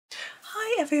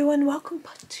Hi everyone, welcome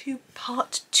to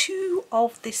part 2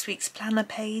 of this week's planner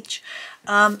page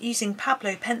using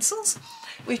Pablo Pencils.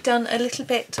 We've done a little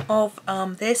bit of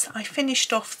this. I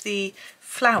finished off the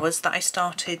flowers that I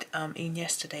started in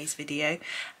yesterday's video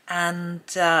and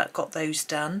got those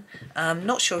done.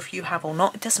 Not sure if you have or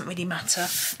not, it doesn't really matter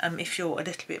if you're a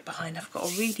little bit behind. I've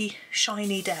got a really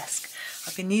shiny desk.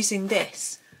 I've been using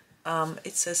this.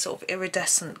 It's a sort of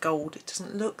iridescent gold. It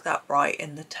doesn't look that bright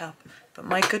in the tub, but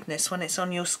my goodness, when it's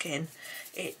on your skin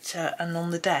and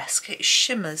on the desk, it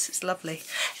shimmers. It's lovely.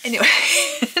 Anyway,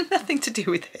 nothing to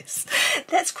do with this.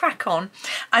 Let's crack on.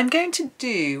 I'm going to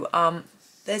do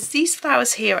there's these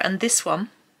flowers here and this one.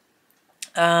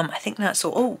 I think that's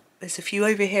all. Oh, there's a few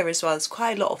over here as well. There's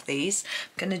quite a lot of these.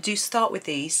 I'm going to start with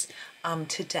these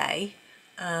today,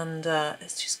 and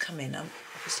let's just come in. I'm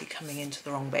obviously coming into the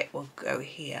wrong bit. We'll go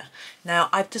here. Now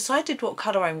I've decided what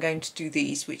colour I'm going to do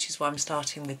these, which is why I'm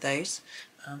starting with those.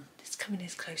 Let's come in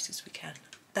as close as we can.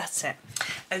 That's it.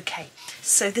 Okay,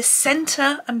 so the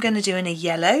centre I'm going to do in a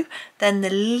yellow, then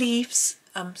the leaves,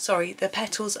 the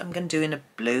petals I'm going to do in a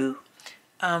blue,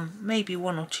 maybe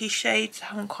one or two shades. I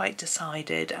haven't quite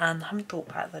decided and I haven't thought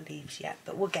about the leaves yet,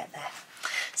 but we'll get there.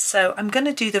 So I'm going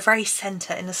to do the very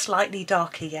centre in a slightly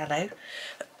darker yellow.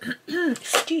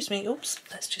 Excuse me, oops,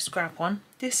 let's just grab one.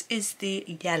 This is the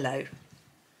yellow.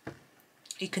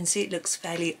 You can see it looks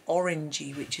fairly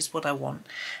orangey, which is what I want.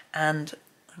 And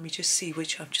let me just see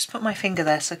which, I've just put my finger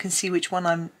there so I can see which one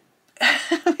I'm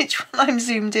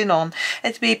zoomed in on.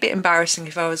 It'd be a bit embarrassing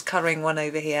if I was colouring one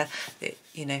over here,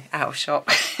 you know, out of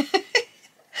shot.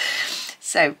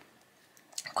 So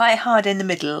quite hard in the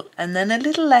middle and then a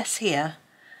little less here,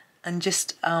 and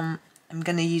just I'm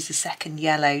going to use the second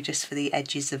yellow just for the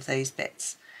edges of those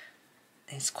bits.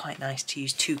 It's quite nice to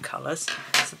use two colours.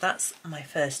 So that's my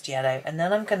first yellow, and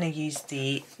then I'm going to use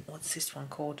the, what's this one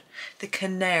called? The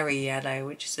canary yellow,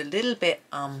 which is a little bit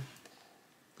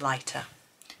lighter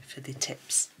for the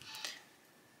tips.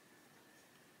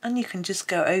 And you can just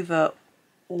go over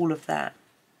all of that.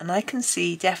 And I can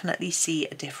definitely see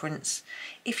a difference.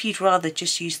 If you'd rather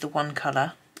just use the one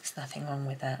colour, there's nothing wrong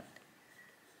with that.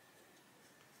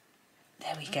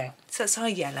 There we go. So that's our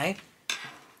yellow.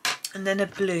 And then a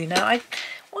blue. Now I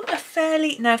want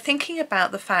now thinking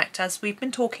about the fact, as we've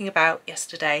been talking about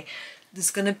yesterday,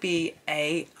 there's going to be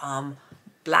a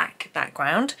black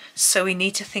background. So we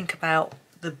need to think about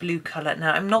the blue colour.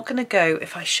 Now I'm not going to go,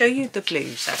 if I show you the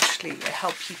blues actually, it'll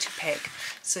help you to pick.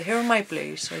 So here are my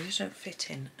blues, so I just don't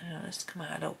fit in. Let's come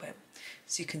out a little bit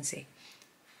so you can see.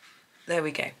 There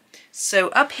we go. So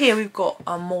up here we've got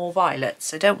more violets,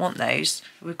 so don't want those.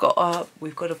 We've got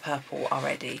a purple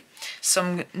already. So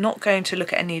I'm not going to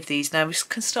look at any of these. Now we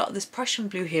can start, this Prussian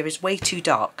blue here is way too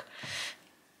dark.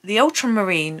 The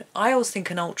ultramarine, I always think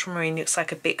an ultramarine looks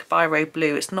like a big biro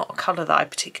blue. It's not a colour that I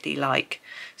particularly like.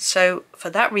 So for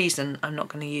that reason, I'm not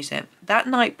going to use it. That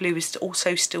night blue is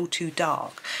also still too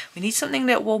dark. We need something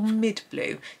that will mid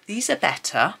blue. These are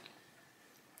better.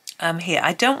 Here,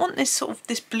 I don't want this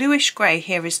this bluish grey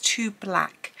here is too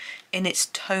black in its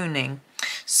toning.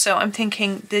 So I'm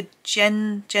thinking the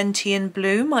gentian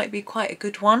blue might be quite a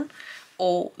good one,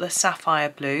 or the sapphire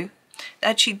blue.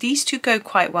 Actually, these two go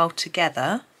quite well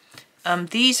together.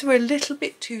 These are a little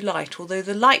bit too light, although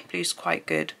the light blue is quite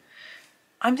good.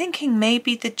 I'm thinking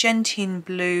maybe the gentian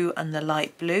blue and the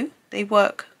light blue, they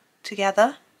work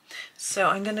together. So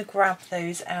I'm going to grab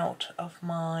those out of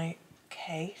my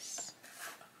case.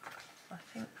 I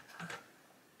think,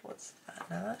 what's that?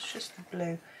 No, that's just the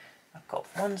blue. I've got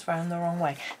ones round the wrong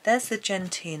way. There's the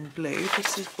gentian blue.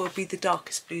 This will be the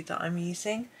darkest blue that I'm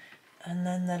using. And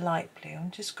then the light blue.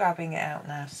 I'm just grabbing it out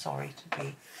now. Sorry to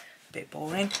be a bit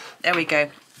boring. There we go.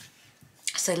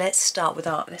 So let's start with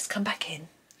let's come back in.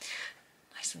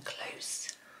 Nice and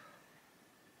close.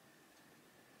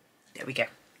 There we go.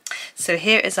 So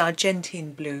here is our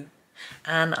gentian blue.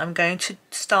 And I'm going to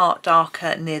start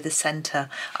darker near the centre.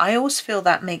 I always feel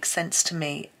that makes sense to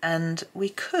me, and we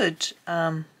could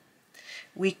go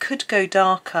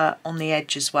darker on the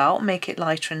edge as well, make it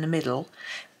lighter in the middle,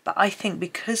 but I think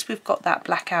because we've got that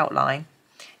black outline,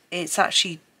 it's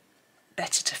actually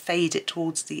better to fade it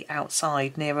towards the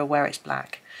outside nearer where it's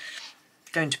black,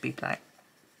 going to be black.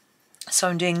 So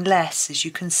I'm doing less, as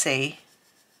you can see,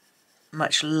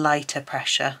 much lighter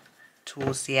pressure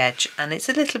towards the edge, and it's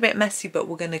a little bit messy, but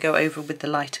we're going to go over with the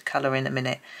lighter colour in a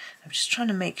minute. I'm just trying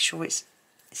to make sure it's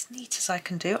as neat as I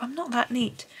can do. I'm not that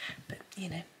neat, but you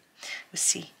know, we'll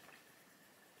see.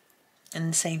 And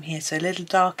the same here, so a little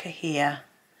darker here,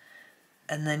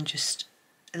 and then just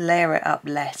layer it up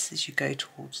less as you go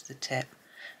towards the tip.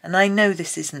 And I know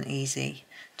this isn't easy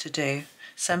to do.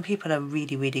 Some people are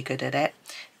really, really good at it.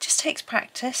 It just takes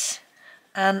practice.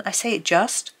 And I say it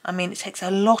just, I mean it takes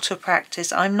a lot of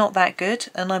practice. I'm not that good,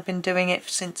 and I've been doing it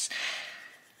since,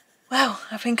 well,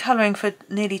 I've been colouring for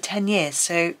nearly 10 years,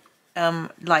 so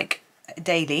like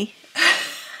daily.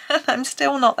 And I'm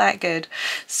still not that good.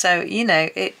 So, you know,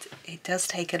 it does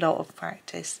take a lot of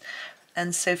practice.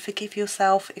 And so forgive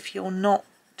yourself if you're not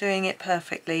doing it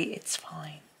perfectly. It's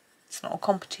fine. It's not a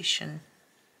competition.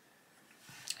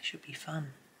 It should be fun.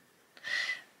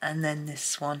 And then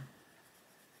this one.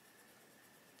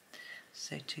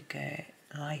 So to go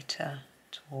lighter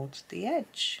towards the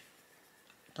edge,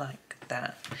 like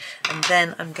that. And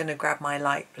then I'm going to grab my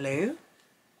light blue.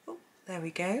 Oh, there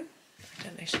we go. I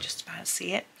don't know if you just about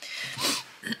see it.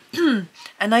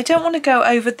 And I don't want to go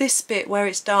over this bit where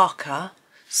it's darker,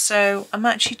 so I'm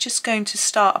actually just going to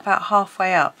start about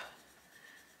halfway up.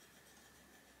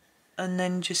 And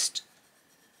then just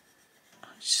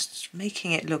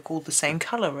making it look all the same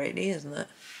colour really, isn't it?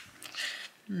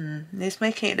 It's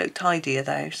making it look tidier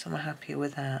though, so I'm happy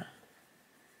with that.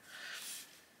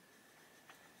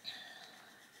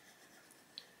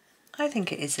 I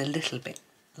think it is a little bit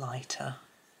lighter,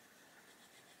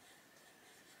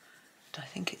 but I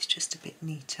think it's just a bit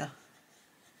neater.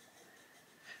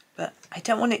 But I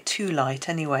don't want it too light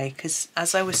anyway, because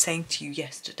as I was saying to you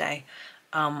yesterday,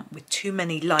 with too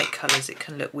many light colours it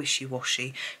can look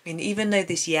wishy-washy. I mean, even though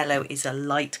this yellow is a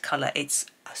light colour, it's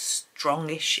a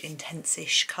strongish,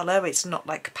 intense-ish colour. It's not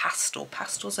like pastel.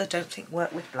 Pastels I don't think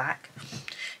work with black.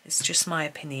 It's just my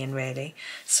opinion really.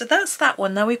 So that's that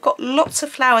one. Now we've got lots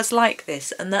of flowers like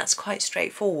this, and that's quite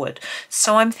straightforward.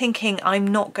 So I'm thinking I'm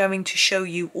not going to show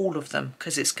you all of them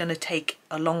because it's going to take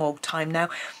a long old time. Now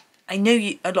I know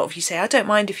a lot of you say, I don't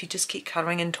mind if you just keep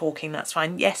colouring and talking, that's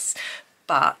fine. Yes,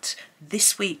 but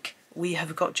this week we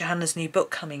have got Johanna's new book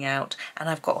coming out, and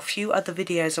I've got a few other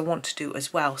videos I want to do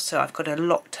as well, so I've got a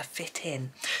lot to fit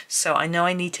in. So I know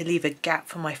I need to leave a gap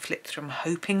for my flip through. I'm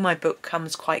hoping my book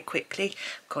comes quite quickly.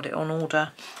 Got it on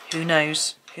order. Who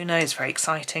knows? Who knows? Very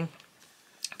exciting.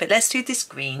 But let's do this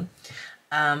green,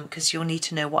 because you'll need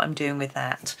to know what I'm doing with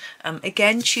that.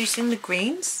 Again, choosing the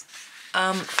greens.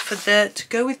 To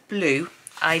go with blue,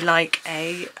 I like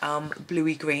a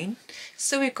bluey green.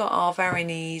 So we've got our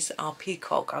veronese, our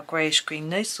peacock, our greyish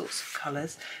green, those sorts of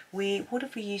colours. What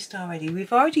have we used already?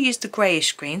 We've already used the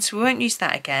greyish green, so we won't use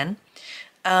that again.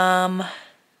 I'm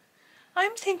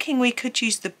thinking we could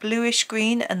use the bluish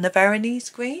green and the veronese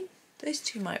green. Those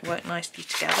two might work nicely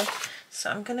together.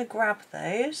 So I'm going to grab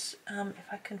those, if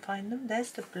I can find them.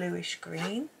 There's the bluish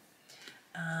green.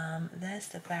 There's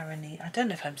the veronese. I don't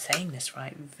know if I'm saying this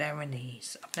right.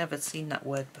 Veronese. I've never seen that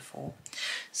word before.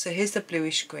 So here's the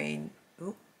bluish green.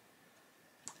 Ooh.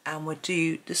 And we'll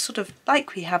do the sort of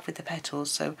like we have with the petals.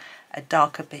 So a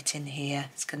darker bit in here.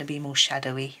 It's going to be more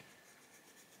shadowy.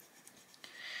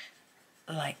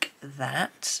 Like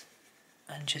that.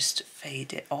 And just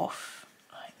fade it off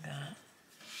like that.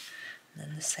 And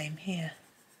then the same here.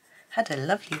 Had a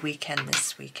lovely weekend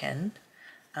this weekend.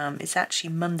 It's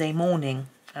actually Monday morning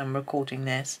I'm recording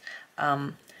this.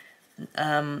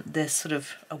 There's sort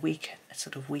of a week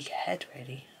ahead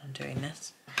really I'm doing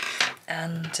this.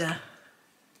 And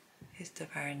here's the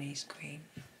veronese green.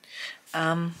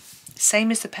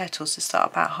 Same as the petals, to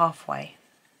start about halfway.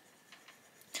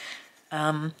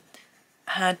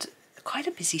 Had quite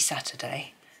a busy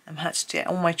Saturday. Had to get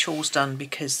all my chores done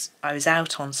because I was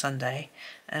out on Sunday,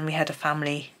 and we had a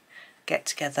family get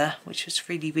together, which was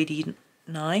really, really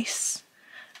nice.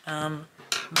 Saw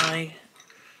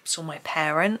my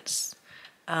parents,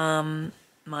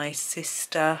 my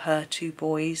sister, her two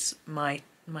boys, my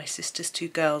sister's two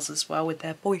girls as well with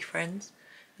their boyfriends.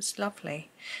 It was lovely.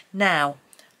 Now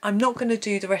I'm not going to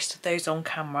do the rest of those on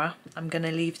camera. I'm going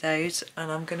to leave those,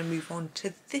 and I'm going to move on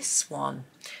to this one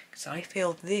because I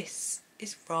feel this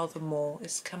is rather more,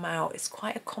 it's come out, it's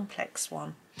quite a complex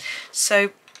one. So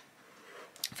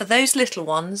for those little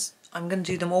ones I'm going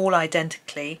to do them all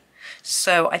identically,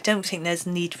 so I don't think there's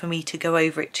need for me to go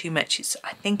over it too much.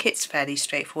 I think it's fairly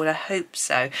straightforward. I hope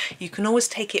so. You can always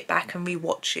take it back and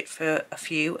re-watch it for a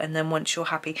few, and then once you're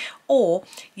happy, or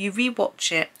you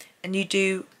re-watch it and you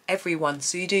do everyone.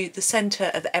 So you do the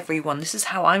centre of everyone. This is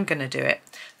how I'm going to do it.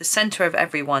 The centre of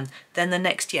everyone, then the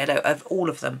next yellow of all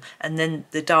of them, and then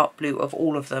the dark blue of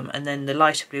all of them, and then the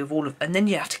lighter blue of all of them. And then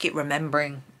you have to keep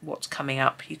remembering what's coming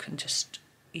up. You can just,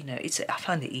 you know, I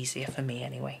find it easier for me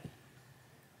anyway.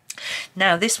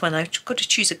 Now this one I've got to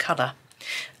choose a colour.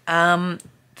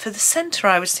 For the centre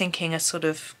I was thinking a sort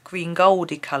of green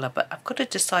goldy colour, but I've got to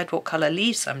decide what colour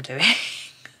leaves I'm doing.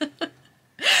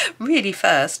 Really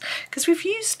first, because we've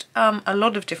used a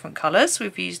lot of different colours.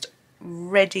 We've used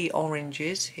reddy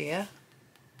oranges here.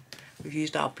 We've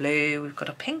used our blue, we've got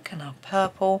a pink and our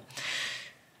purple.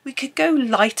 We could go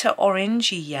lighter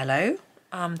orangey yellow.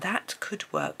 That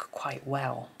could work quite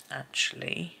well,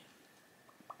 actually.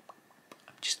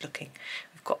 I'm just looking.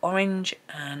 We've got orange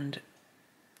and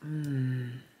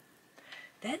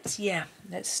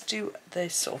let's do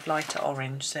this sort of lighter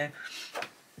orange. So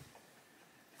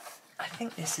I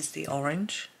think this is the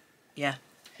orange. Yeah,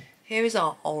 here is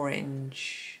our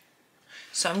orange.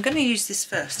 So I'm going to use this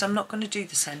first. I'm not going to do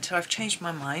the centre. I've changed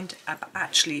my mind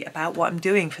about what I'm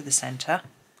doing for the centre.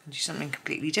 Do something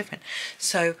completely different.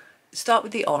 So start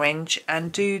with the orange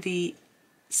and do the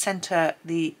centre,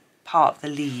 the part of the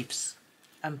leaves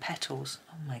and petals.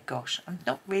 Oh my gosh, I'm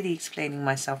not really explaining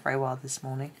myself very well this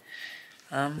morning.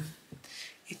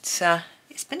 It's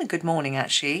been a good morning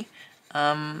actually.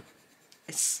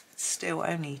 It's still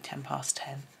only 10 past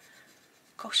 10.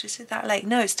 Gosh, is it that late?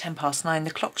 No, it's 10 past 9.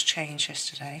 The clock's changed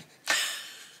yesterday.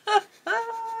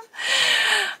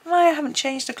 I haven't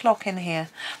changed the clock in here.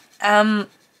 I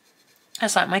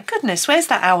was like, my goodness, where's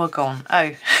that hour gone?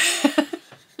 Oh.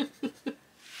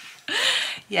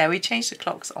 Yeah, we changed the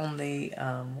clocks on the,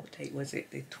 what date was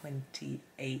it? The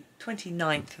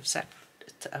 29th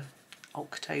of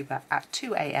October at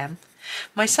 2 AM.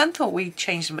 My son thought we'd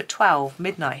changed them at 12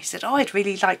 midnight. He said, oh, I'd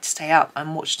really like to stay up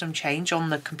and watch them change on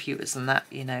the computers and that,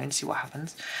 you know, and see what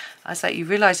happens. I was like, you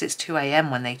realise it's 2 AM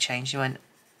when they change? He went,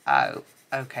 oh,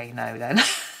 okay, no then.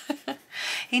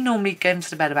 He normally goes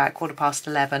to bed about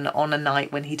 11:15 on a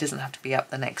night when he doesn't have to be up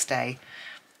the next day.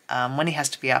 When he has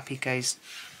to be up, he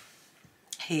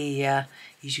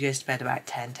usually goes to bed about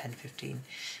 10:15.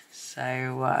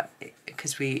 So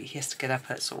because he has to get up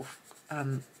at sort of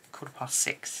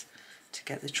 6:15 to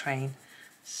get the train.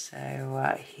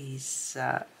 So he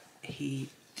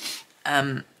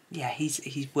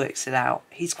works it out.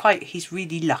 He's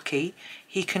really lucky.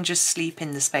 He can just sleep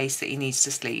in the space that he needs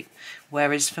to sleep.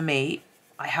 Whereas for me,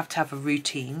 I have to have a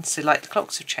routine. So like the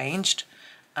clocks have changed.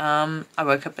 I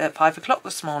woke up at 5 o'clock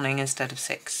this morning instead of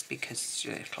 6 because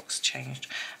the clocks changed.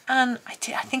 And I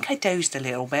think I dozed a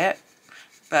little bit.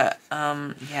 But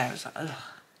yeah, it was like, ugh.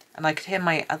 And I could hear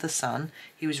my other son.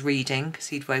 He was reading because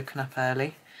he'd woken up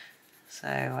early.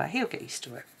 So he'll get used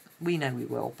to it. We know we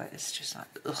will, but it's just like,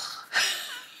 ugh.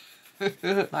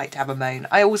 Like to have a moan.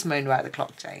 I always moan about the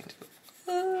clock change.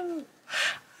 Oh,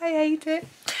 I hate it.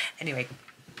 Anyway,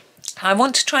 I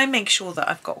want to try and make sure that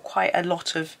I've got quite a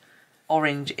lot of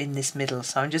orange in this middle.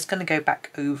 So I'm just going to go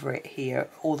back over it here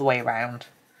all the way around.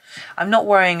 I'm not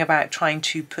worrying about trying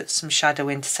to put some shadow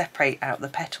in to separate out the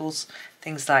petals,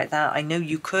 things like that. I know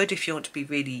you could if you want to be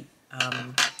really,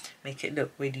 make it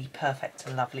look really perfect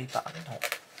and lovely, but I'm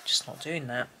just not doing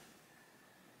that.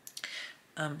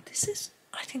 This is,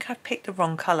 I think I've picked the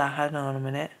wrong colour. Hold on a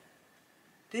minute.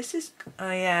 This is,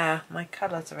 oh yeah, my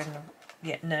colours are in the,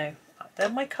 yeah, no.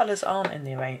 My colours aren't in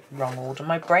the wrong order.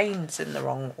 My brain's in the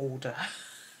wrong order.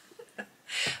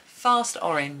 Fast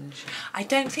orange. I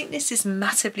don't think this is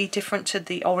massively different to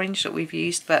the orange that we've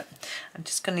used, but I'm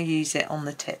just going to use it on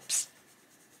the tips.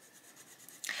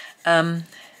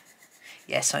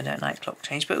 Yes, I don't like clock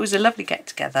change, but it was a lovely get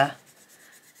together.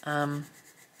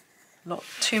 Not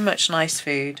too much nice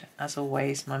food, as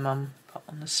always. My mum put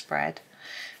on the spread,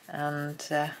 and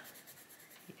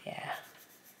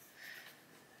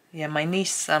yeah, my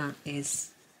niece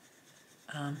is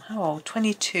how old?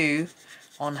 22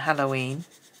 on Halloween.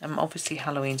 Obviously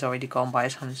Halloween's already gone by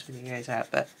the time this video goes out,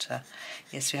 but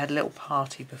yes, we had a little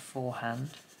party beforehand.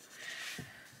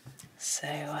 So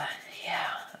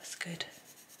yeah, that's good.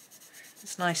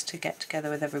 It's nice to get together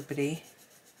with everybody.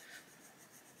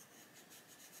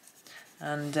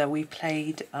 And we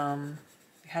played,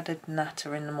 we had a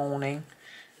natter in the morning,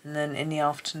 and then in the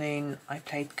afternoon I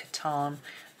played Catan.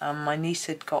 My niece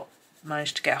had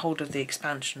managed to get hold of the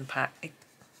expansion pack,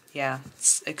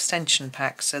 extension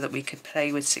pack, so that we could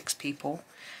play with 6 people.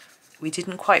 We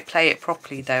didn't quite play it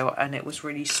properly though, and it was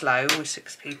really slow with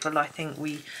 6 people. I think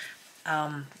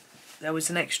there was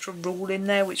an extra rule in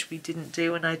there which we didn't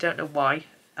do, and I don't know why.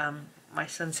 My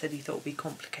son said he thought it would be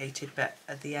complicated, but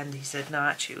at the end he said no,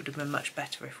 actually it would have been much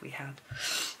better if we had.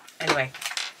 Anyway,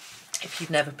 if you've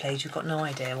never played, you've got no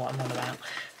idea what I'm on about.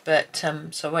 But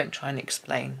so I won't try and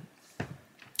explain.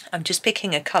 I'm just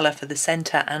picking a colour for the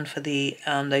centre and for the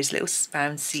those little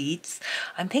round seeds.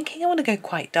 I'm thinking I want to go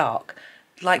quite dark,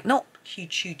 like not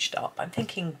huge dark. I'm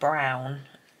thinking brown.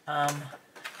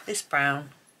 This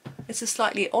brown. It's a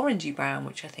slightly orangey brown,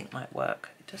 which I think might work.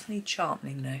 It does need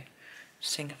sharpening though.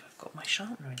 Just seeing if I've got my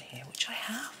sharpener in here, which I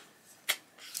have.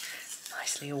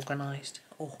 Nicely organised.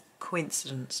 Oh,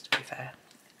 coincidence to be fair.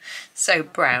 So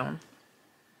brown.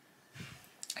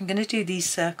 I'm going to do these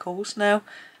circles now.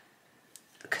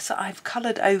 because I've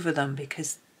coloured over them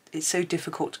because it's so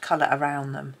difficult to colour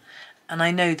around them. And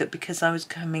I know that because I was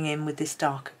coming in with this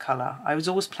darker colour, I was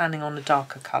always planning on a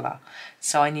darker colour,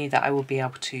 so I knew that I would be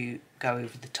able to go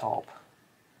over the top.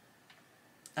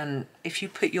 And if you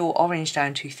put your orange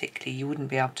down too thickly, you wouldn't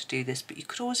be able to do this, but you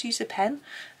could always use a pen,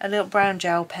 a little brown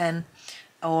gel pen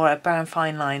or a brown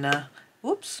fine liner,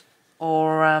 whoops,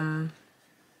 or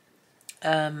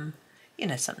you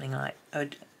know, something like,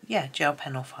 yeah, gel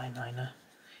pen or fine liner,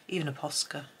 even a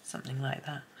Posca, something like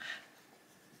that.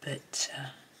 But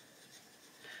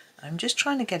I'm just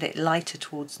trying to get it lighter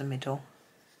towards the middle.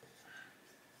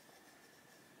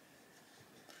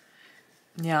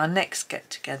 Yeah, our next get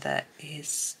together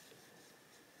is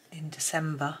in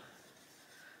December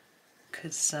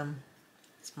because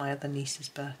it's my other niece's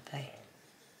birthday,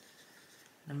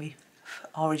 and we've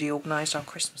already organised our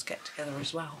Christmas get together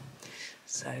as well.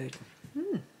 So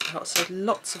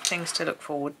lots of things to look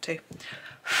forward to.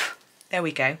 There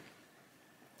we go.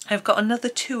 I've got another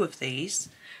 2 of these.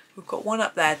 We've got one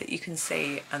up there that you can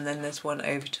see, and then there's one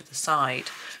over to the side.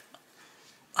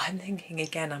 I'm thinking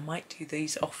again I might do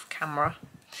these off camera,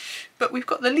 but we've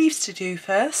got the leaves to do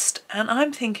first, and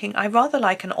I'm thinking I rather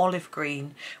like an olive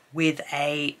green with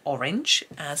a orange,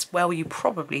 as well you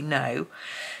probably know.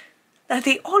 Now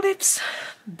the olives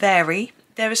vary.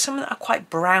 There are some that are quite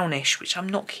brownish, which I'm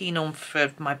not keen on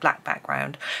for my black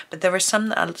background, but there are some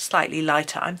that are slightly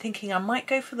lighter. I'm thinking I might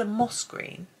go for the moss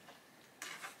green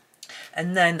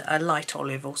and then a light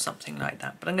olive or something like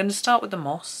that, but I'm going to start with the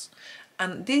moss.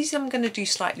 And these I'm going to do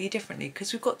slightly differently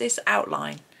because we've got this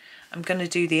outline. I'm going to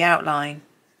do the outline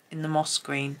in the moss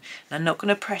green, and I'm not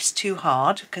going to press too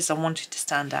hard because I want it to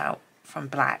stand out from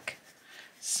black.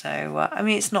 So I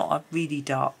mean, it's not a really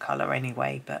dark colour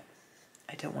anyway, but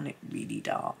I don't want it really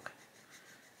dark.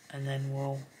 And then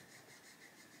we'll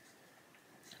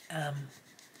I'm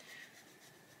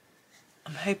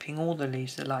hoping all the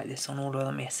leaves are like this on all of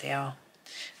them. Yes, they are.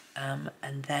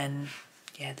 And then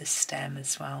yeah, the stem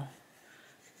as well.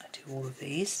 I do all of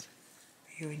these.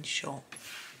 You're in shot.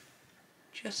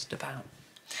 Just about.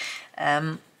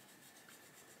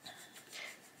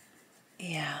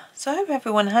 Yeah, so I hope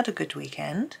everyone had a good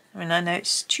weekend. I mean, I know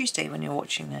it's Tuesday when you're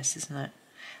watching this, isn't it?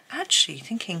 Actually,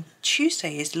 thinking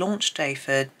Tuesday is launch day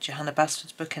for Johanna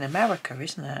Basford's book in America,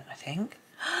 isn't it? I think.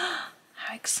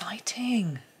 How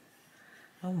exciting!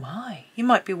 Oh my! You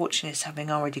might be watching this having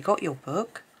already got your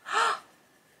book.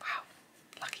 Wow,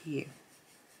 lucky you.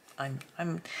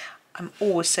 I'm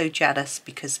always so jealous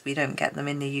because we don't get them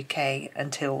in the UK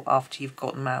until after you've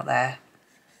got them out there.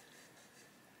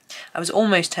 I was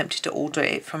almost tempted to order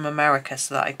it from America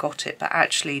so that I got it, but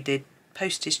actually the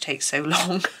postage takes so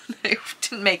long it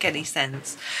didn't make any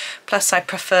sense. Plus I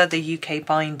prefer the UK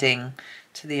binding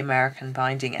to the American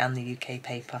binding and the UK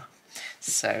paper.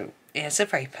 So yeah, it's a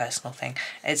very personal thing.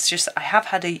 It's just I have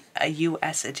had a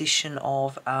US edition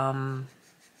of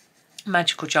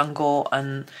Magical Jungle,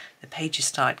 and the pages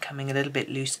started coming a little bit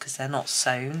loose because they're not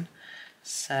sewn.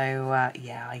 So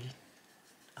yeah,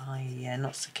 I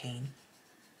not so keen.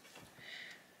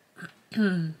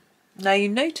 Now you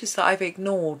notice that I've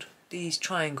ignored these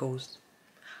triangles.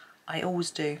 I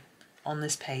always do on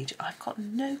this page. I've got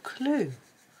no clue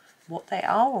what they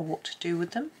are or what to do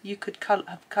with them. You could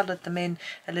have coloured them in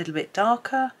a little bit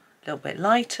darker, a little bit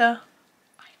lighter.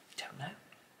 I don't know.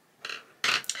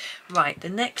 Right, the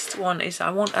next one is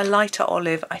I want a lighter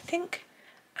olive. I think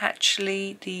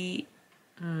actually the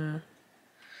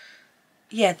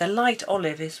yeah, the light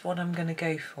olive is what I'm going to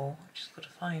go for. I've just got to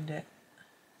find it.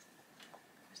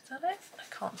 Is that it? I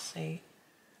can't see.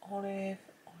 Olive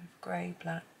grey,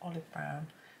 black, olive brown,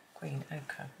 green,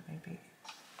 ochre, maybe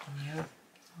on the other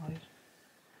side.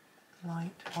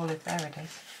 Light olive, there it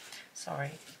is.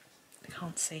 Sorry, I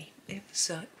can't see. It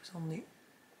was on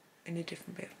in a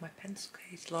different bit of my pencil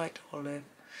case. Light olive,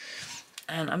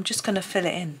 and I'm just going to fill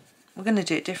it in. We're going to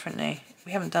do it differently.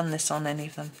 We haven't done this on any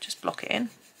of them. Just block it in.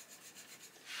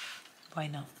 Why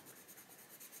not?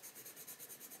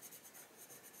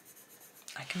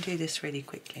 I can do this really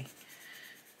quickly.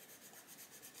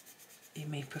 You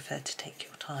may prefer to take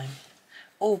your time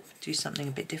or do something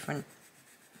a bit different.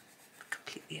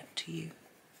 Completely up to you.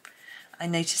 I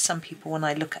notice some people, when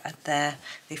I look at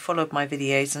they followed my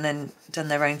videos and then done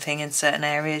their own thing in certain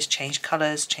areas, changed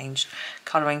colours, changed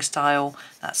colouring style,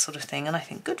 that sort of thing, and I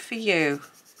think good for you.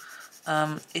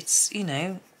 It's, you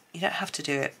know, you don't have to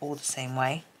do it all the same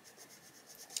way.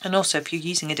 And also if you're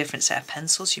using a different set of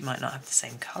pencils, you might not have the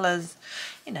same colours,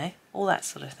 you know, all that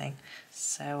sort of thing.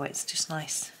 So it's just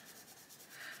nice.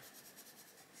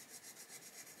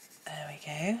 There we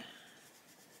go.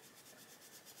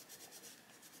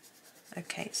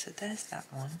 Okay, so there's that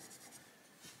one.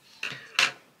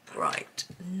 Right,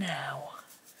 now,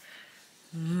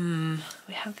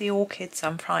 we have the orchids.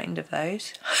 I'm frightened of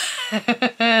those.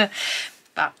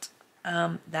 But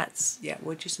that's, yeah,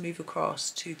 we'll just move across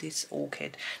to this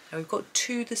orchid. Now we've got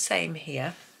two the same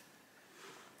here.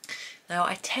 Now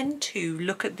I tend to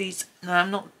look at these, now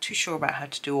I'm not too sure about how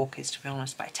to do orchids to be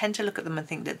honest, but I tend to look at them and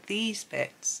think that these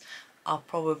bits are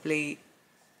probably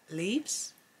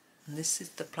leaves and this is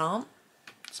the plant.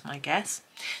 That's my guess.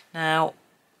 Now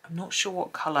I'm not sure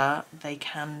what colour they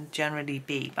can generally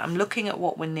be, but I'm looking at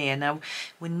what we're near. Now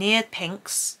we're near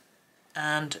pinks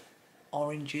and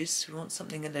oranges, we want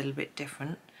something a little bit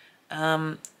different.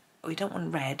 We don't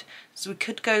want red, so we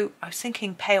could go, I was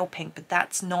thinking pale pink, but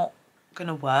that's not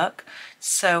gonna work.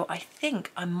 So I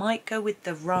think I might go with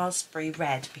the raspberry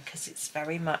red because it's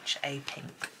very much a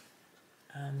pink.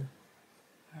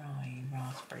 Where are you?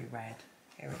 Raspberry red,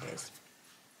 here it is.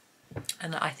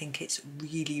 And I think it's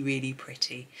really, really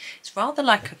pretty. It's rather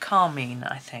like a carmine,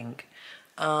 I think.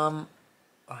 Right,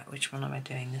 which one am I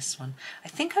doing? This one. I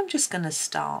think I'm just going to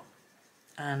start,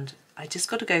 and I just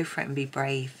got to go for it and be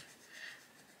brave.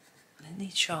 It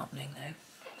needs sharpening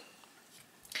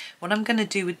though. What I'm going to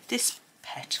do with this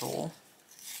petal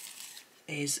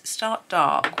is start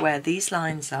dark where these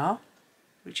lines are,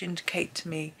 which indicate to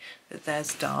me that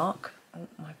there's dark. Oh,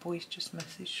 my boy's just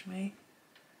messaged me.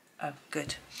 Oh,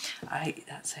 good.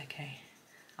 That's okay.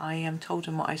 I told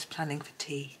him what I was planning for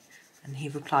tea, and he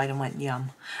replied and went,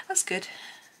 yum. That's good.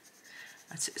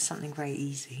 That's something very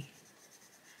easy.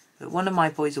 But one of my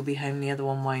boys will be home, the other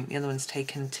one won't. The other one's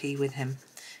taken tea with him.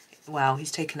 Well,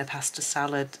 he's taken a pasta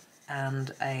salad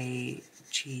and a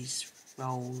cheese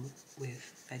roll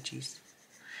with veggies.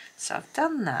 So I've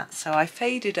done that. So I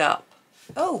faded up.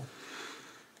 Oh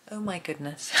my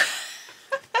goodness.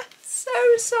 So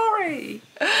sorry.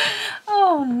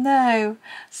 Oh no.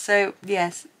 So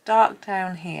yes, dark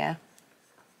down here.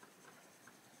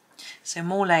 So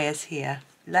more layers here,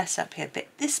 less up here. But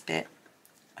this bit,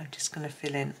 I'm just going to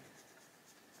fill in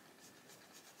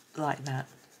like that.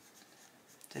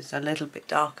 There's a little bit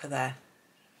darker there.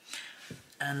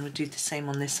 And we'll do the same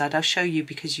on this side. I'll show you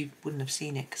because you wouldn't have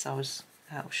seen it because I was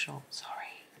out of shot. Sorry.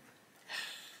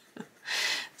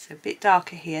 So a bit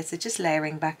darker here. So just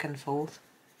layering back and forth.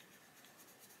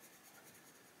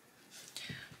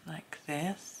 Like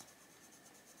this,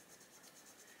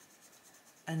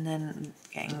 and then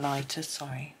getting lighter.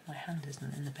 Sorry, my hand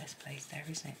isn't in the best place there,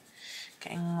 is it?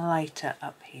 Getting lighter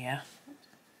up here.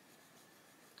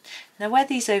 Now where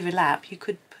these overlap, you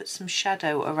could put some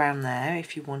shadow around there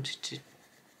if you wanted to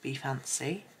be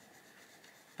fancy,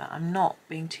 but I'm not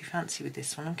being too fancy with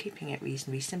this one. I'm keeping it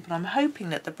reasonably simple. I'm hoping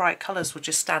that the bright colours will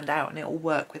just stand out and it will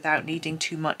work without needing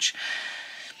too much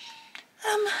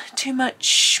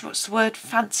what's the word,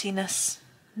 fanciness.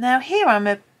 Now here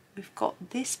we've got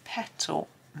this petal.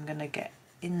 I'm going to get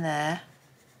in there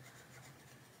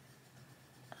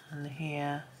and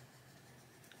here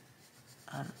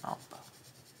and up.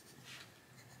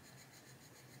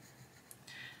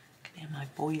 I can hear my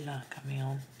boiler coming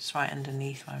on. It's right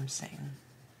underneath where I'm sitting.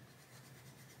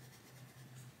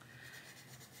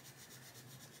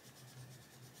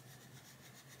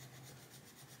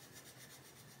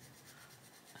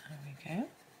 There we go.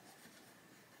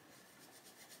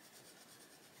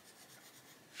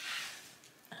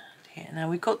 And here, now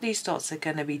we've got these dots that are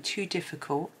going to be too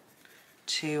difficult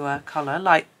to colour,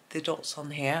 like the dots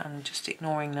on here. I'm just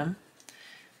ignoring them.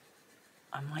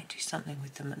 I might do something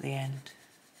with them at the end.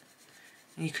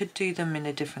 And you could do them in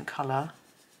a different colour.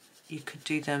 You could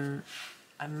do them,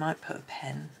 I might put a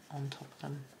pen on top of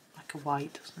them, like a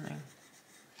white or something.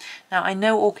 Now I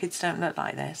know orchids don't look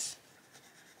like this.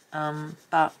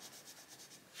 But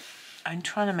I'm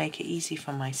trying to make it easy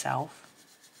for myself.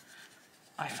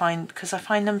 Because I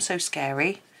find them so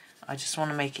scary, I just want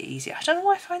to make it easy. I don't know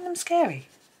why I find them scary.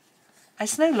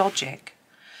 There's no logic.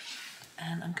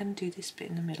 And I'm going to do this bit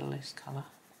in the middle, this colour.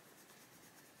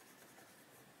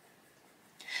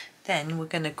 Then we're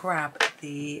going to grab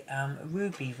the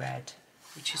ruby red,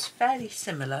 which is fairly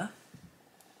similar,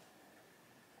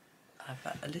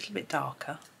 but a little bit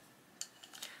darker.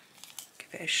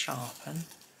 Give it a sharpen.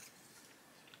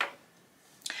 I'm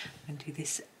going to do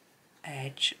this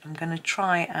edge. I'm going to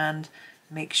try and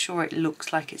make sure it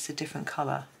looks like it's a different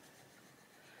colour.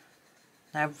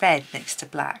 Now red next to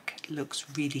black looks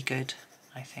really good,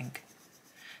 I think.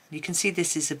 You can see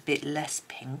this is a bit less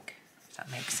pink, if that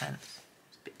makes sense.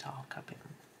 It's a bit darker, a bit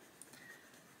more.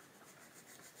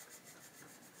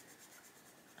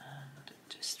 And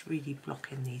just really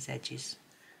blocking these edges.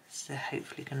 So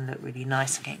hopefully going to look really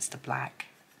nice against the black.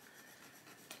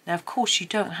 Now of course you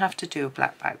don't have to do a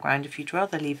black background. If you'd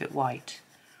rather leave it white,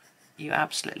 you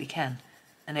absolutely can.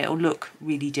 and it'll look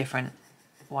really different,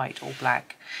 white or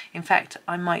black. In fact,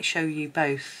 I might show you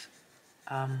both.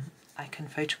 I can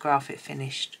photograph it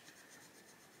finished.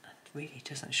 It really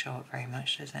doesn't show up very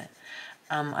much, does it?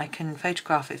 I can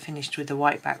photograph it finished with a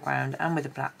white background and with a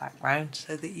black background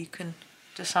so that you can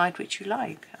decide which you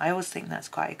like. I always think that's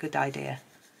quite a good idea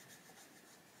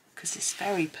because it's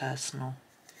very personal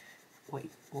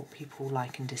what people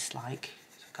like and dislike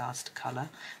with regards to colour.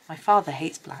 My father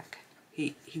hates black.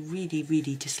 He really,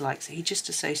 really dislikes it. He just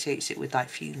associates it with like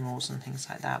funerals and things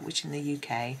like that, which in the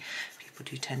UK people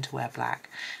do tend to wear black.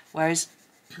 Whereas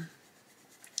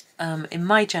in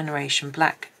my generation,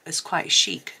 black is quite a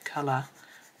chic colour,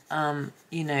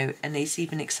 you know, and it's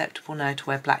even acceptable now to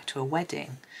wear black to a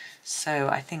wedding. So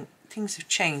I think things have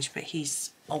changed, but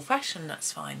he's old-fashioned,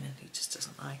 that's fine, and he just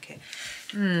doesn't like it.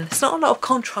 There's not a lot of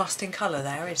contrasting colour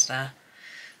there, is there?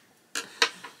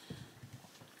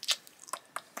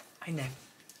 I know.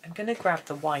 I'm going to grab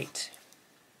the white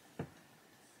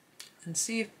and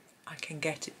see if I can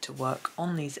get it to work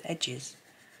on these edges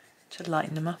to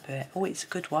lighten them up a bit. Oh, it's a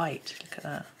good white. Look at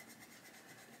that.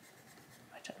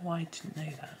 I don't know why I didn't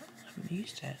know that. I haven't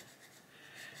used it.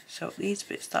 So these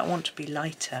bits that I want to be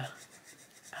lighter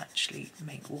actually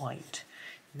make white.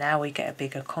 Now we get a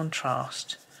bigger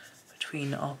contrast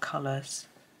between our colours.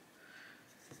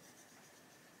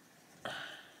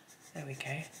 There we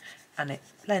go. And it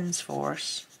blends for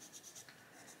us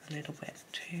a little bit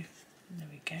too. There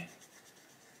we go.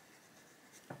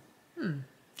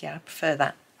 Yeah, I prefer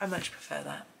that. I much prefer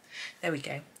that. There we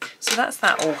go. So that's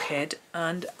that orchid,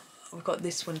 and we've got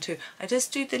this one too. I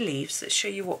just do the leaves. Let's show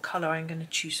you what colour I'm going to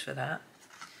choose for that.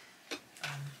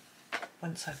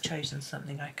 Once I've chosen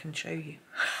something, I can show you.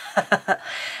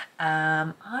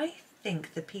 I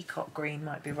think the peacock green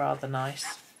might be rather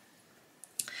nice.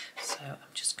 So I'm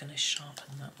just going to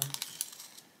sharpen that one.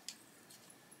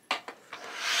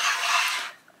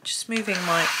 I'm just moving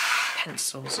my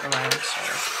pencils around,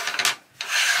 sorry.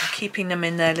 I'm keeping them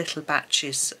in their little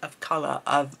batches of colour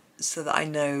so that I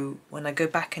know when I go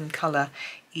back and colour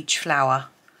each flower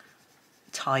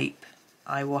type,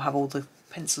 I will have all the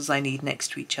pencils I need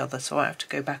next to each other, so I have to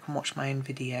go back and watch my own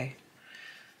video.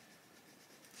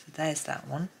 So there's that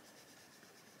one.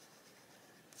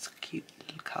 It's a cute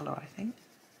little colour, I think.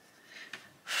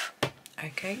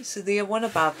 Okay, so the one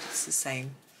above is the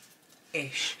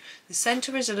same-ish. The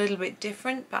centre is a little bit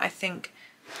different, but I think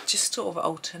just sort of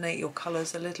alternate your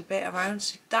colours a little bit around.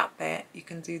 So that bit, you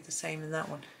can do the same in that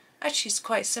one. Actually, it's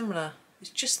quite similar.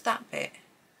 It's just that bit.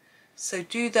 So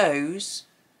do those,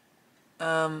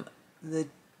 the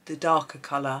darker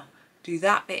colour. Do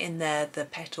that bit in there, the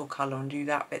petal colour, and do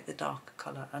that bit the darker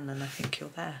colour, and then I think you're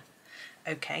there.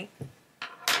 Okay.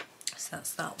 So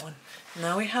that's that one.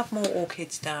 Now we have more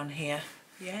orchids down here.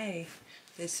 Yay.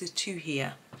 There's the two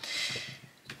here.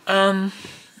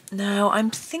 Now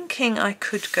I'm thinking I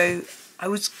could go, I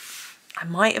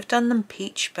might have done them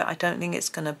peach, but I don't think it's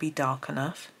going to be dark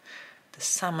enough. The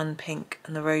salmon pink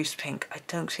and the rose pink, I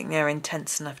don't think they're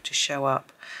intense enough to show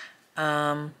up.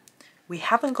 We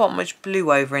haven't got much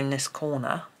blue over in this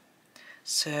corner,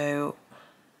 so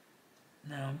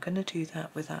now I'm going to do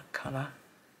that with that colour.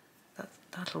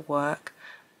 That'll work.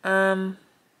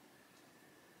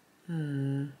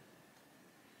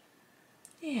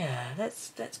 Yeah,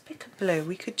 let's pick a blue.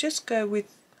 We could just go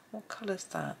with, what colour's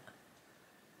that?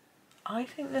 I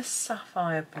think the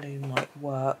sapphire blue might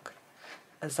work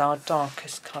as our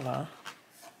darkest colour.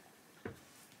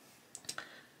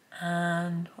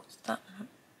 And what's that?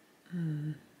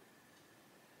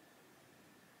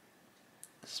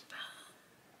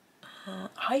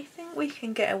 I think we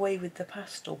can get away with the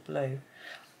pastel blue.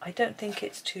 I don't think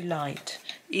it's too light.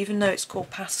 Even though it's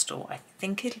called pastel, I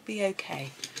think it'll be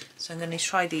okay. So I'm going to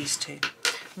try these two.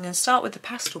 I'm going to start with the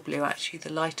pastel blue, actually,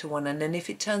 the lighter one, and then if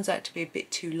it turns out to be a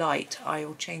bit too light, I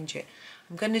will change it.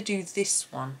 I'm going to do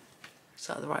this one. Is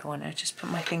that the right one? I just put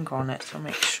my finger on it to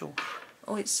make sure.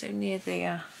 Oh, it's so near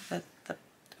the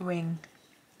ring.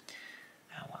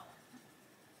 Oh well.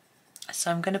 So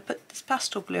I'm going to put this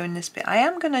pastel blue in this bit. I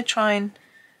am going to try and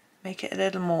make it a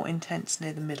little more intense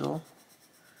near the middle.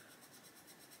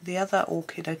 The other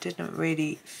orchid I didn't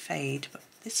really fade, but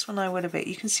this one I will a bit.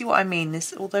 You can see what I mean.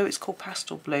 This, although it's called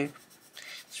pastel blue,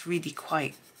 it's really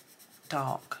quite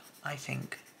dark, I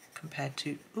think, compared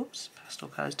to, oops, pastel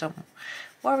colours. Don't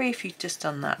worry if you've just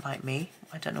done that like me.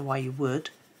 I don't know why you would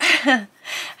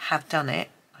have done it,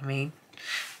 I mean,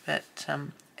 but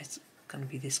it's going to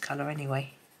be this colour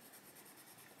anyway.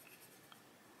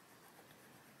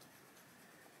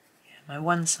 My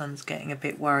one son's getting a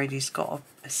bit worried. He's got a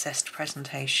assessed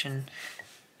presentation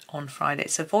on Friday.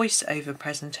 It's a voice-over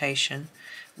presentation,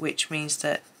 which means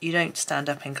that you don't stand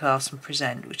up in class and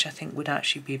present, which I think would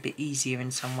actually be a bit easier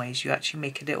in some ways. You actually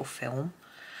make a little film.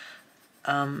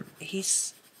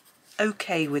 He's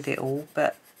okay with it all,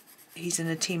 but he's in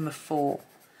a team of 4,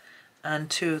 and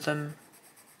 2 of them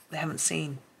they haven't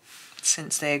seen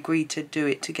since they agreed to do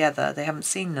it together. They haven't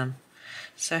seen them.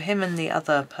 So him and the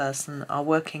other person are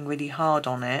working really hard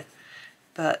on it,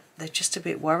 but they're just a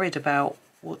bit worried about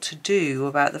what to do,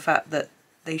 about the fact that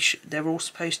they're all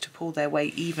supposed to pull their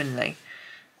weight evenly,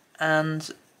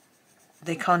 and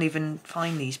they can't even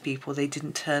find these people. They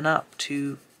haven't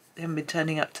been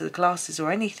turning up to the classes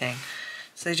or anything,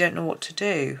 so they don't know what to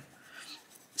do.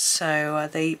 So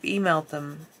they emailed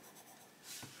them.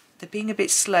 They're being a bit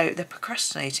slow. They're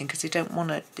procrastinating because they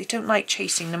don't like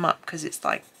chasing them up, because it's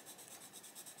like,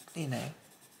 you know.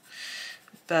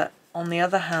 But on the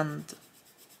other hand,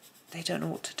 they don't know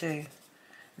what to do.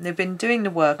 And they've been doing the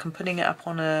work and putting it up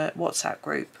on a WhatsApp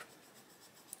group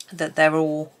that they're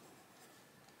all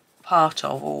part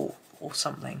of, or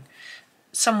something,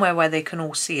 somewhere where they can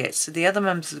all see it. So the other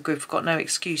members of the group have got no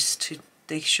excuse to.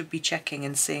 They should be checking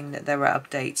and seeing that there are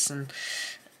updates and,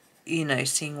 you know,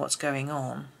 seeing what's going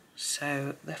on.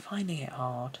 So they're finding it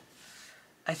hard.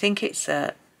 I think it's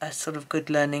a sort of good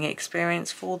learning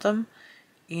experience for them.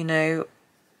 You know,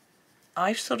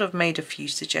 I've sort of made a few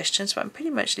suggestions, but I'm pretty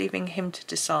much leaving him to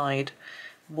decide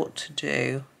what to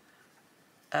do.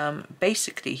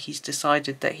 Basically, he's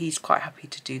decided that he's quite happy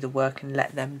to do the work and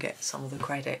let them get some of the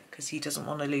credit, because he doesn't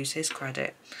want to lose his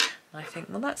credit. And I think,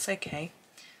 well, that's okay.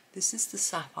 This is the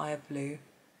sapphire blue.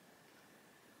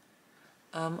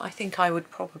 I think I would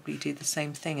probably do the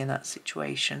same thing in that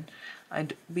situation.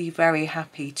 I'd be very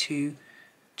happy to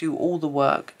do all the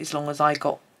work as long as I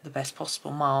got the best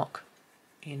possible mark,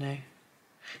 you know,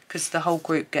 because the whole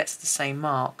group gets the same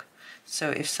mark. So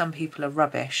if some people are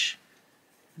rubbish,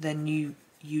 then you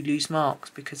lose marks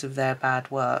because of their bad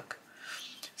work.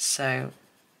 So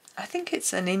I think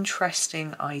it's an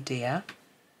interesting idea.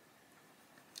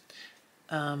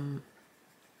 An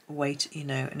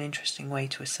interesting way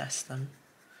to assess them.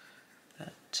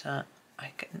 But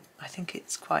I think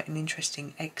it's quite an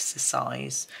interesting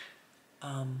exercise,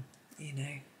 you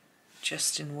know,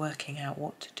 just in working out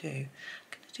what to do. I'm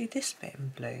going to do this bit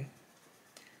in blue,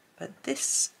 but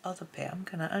this other bit I'm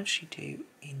going to actually do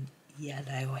in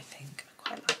yellow, I think. I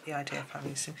quite like the idea of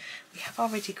having some. We have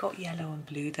already got yellow and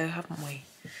blue though, haven't we?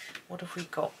 What have we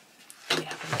got? We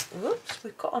have a look. Whoops,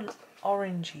 we've got an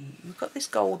orangey. We've got this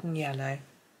golden yellow.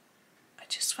 I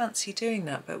just fancy doing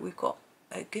that, but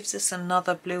it gives us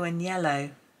another blue and yellow.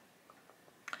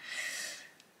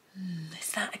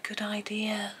 Is that a good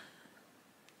idea?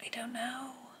 I don't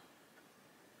know.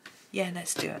 Yeah,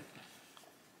 let's do it.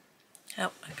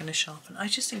 Oh, I'm going to sharpen. I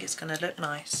just think it's going to look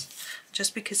nice,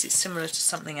 just because it's similar to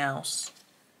something else.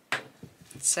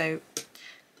 So,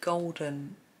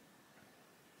 golden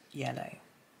yellow.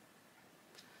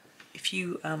 If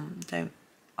you don't,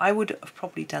 I would have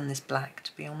probably done this black,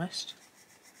 to be honest,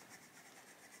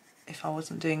 if I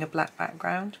wasn't doing a black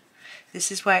background.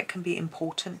 This is where it can be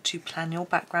important to plan your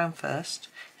background first.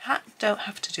 You don't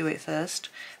have to do it first.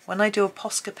 When I do a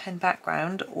Posca Pen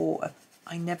background,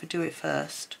 I never do it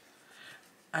first.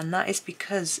 And that is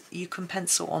because you can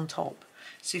pencil on top.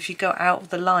 So if you go out of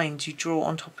the lines, you draw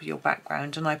on top of your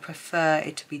background, and I prefer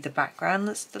it to be the background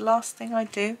that's the last thing I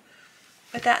do.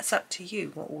 But that's up to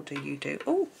you, what order you do.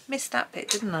 Oh, missed that bit,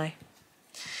 didn't I?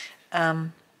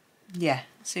 Yeah,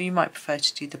 so you might prefer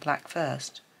to do the black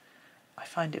first. I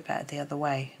find it better the other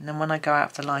way. And then when I go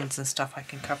out of the lines and stuff, I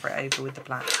can cover it over with the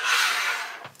black.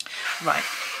 Right,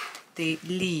 the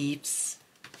leaves.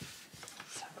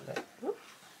 Let's have a look.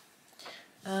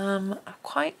 I'm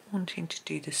quite wanting to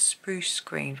do the spruce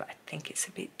green, but I think it's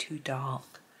a bit too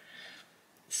dark.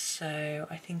 So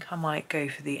I think I might go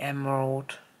for the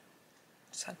emerald.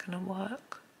 Is that going to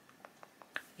work?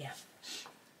 Yeah.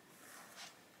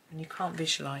 When you can't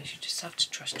visualise, you just have to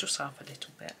trust yourself a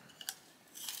little bit.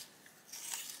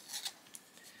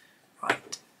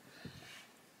 Right.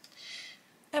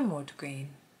 Emerald green.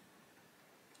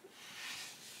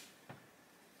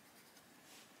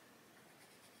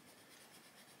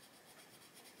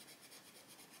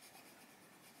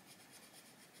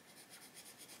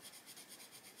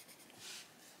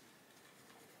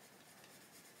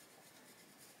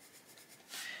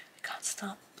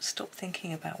 Stop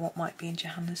thinking about what might be in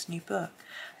Johanna's new book.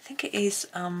 I think it is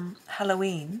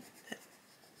Halloween.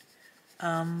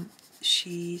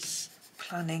 She's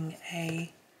planning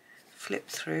a flip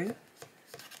through,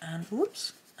 and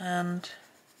whoops, and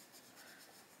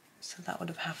so that would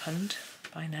have happened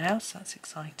by now, so that's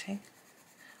exciting.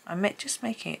 I'm just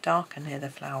making it darker near the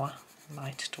flower,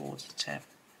 lighter towards the tip.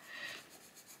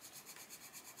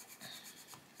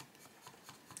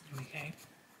 There we go.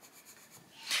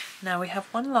 Now we have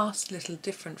one last little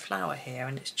different flower here,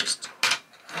 and it's just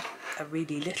a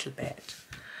really little bit.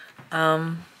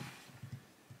 Now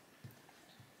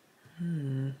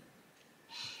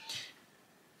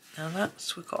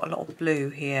we've got a lot of blue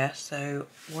here, so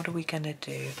what are we going to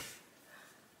do?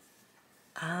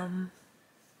 We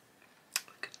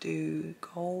could do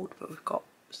gold, but we've got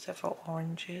several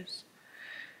oranges.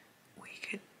 We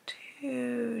could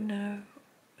do, no,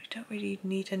 we don't really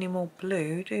need any more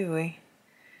blue, do we?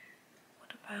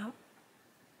 What about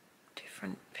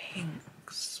different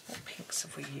pinks? What pinks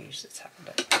have we used? Let's have a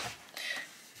look.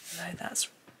 No, that's...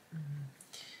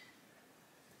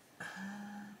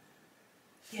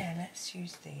 yeah, let's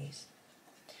use these.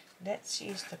 Let's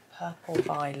use the purple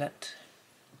violet.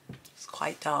 It's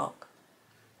quite dark.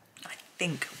 I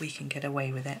think we can get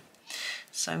away with it.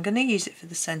 So I'm going to use it for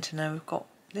the centre. Now we've got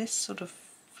this sort of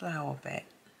flower bit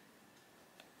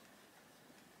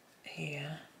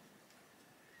here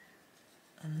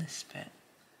and this bit.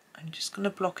 I'm just going to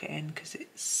block it in because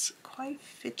it's quite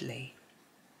fiddly.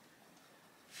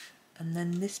 And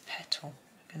then this petal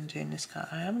I'm going to do in this colour.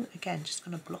 I am again just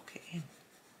going to block it in.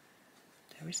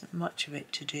 There isn't much of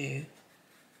it to do.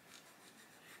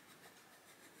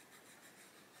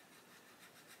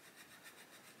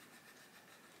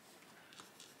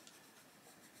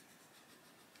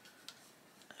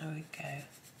 There we go.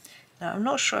 Now I'm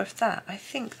not sure if that, I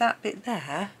think that bit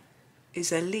there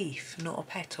is a leaf, not a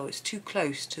petal. It's too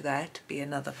close to there to be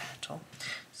another petal.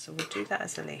 So we'll do that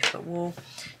as a leaf, but we'll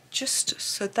just,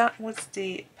 so that was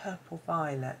the purple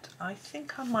violet. I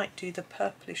think I might do the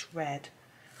purplish red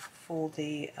for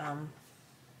the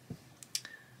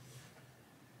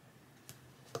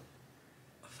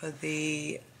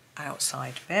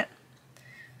outside bit.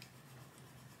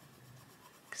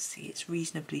 See, it's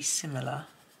reasonably similar.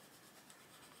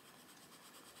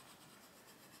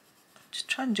 Just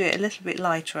try and do it a little bit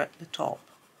lighter at the top.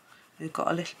 We've got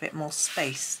a little bit more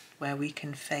space where we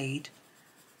can fade,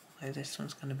 although this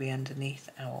one's going to be underneath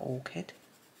our orchid.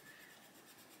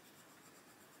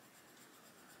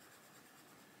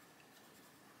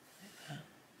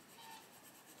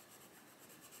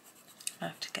 I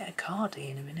have to get a cardi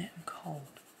in a minute, I'm cold.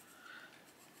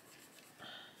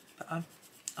 But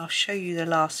I'll show you the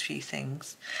last few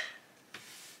things,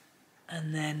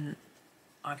 and then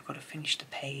I've got to finish the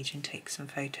page and take some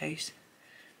photos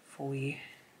for you.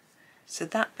 So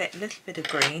that bit, little bit of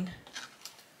green,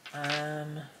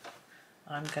 I'm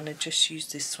going to just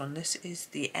use this one. This is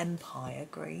the Empire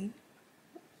green.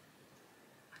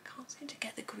 I can't seem to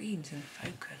get the greens in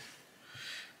focus.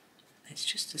 It's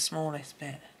just the smallest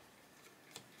bit.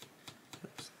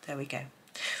 Oops, there we go.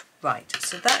 Right,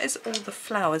 so that is all the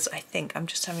flowers, I think. I'm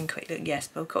just having a quick look. Yes,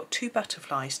 but we've got 2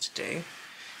 butterflies to do.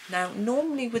 Now,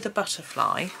 normally with a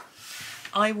butterfly,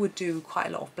 I would do quite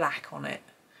a lot of black on it.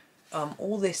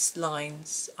 All this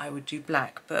lines I would do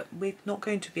black, but we're not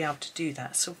going to be able to do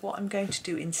that. So what I'm going to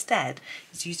do instead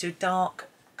is use a dark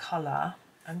colour.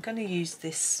 I'm going to use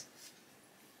this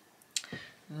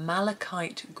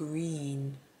malachite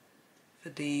green for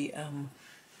the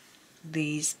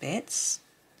these bits.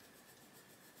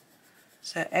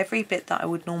 So every bit that I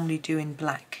would normally do in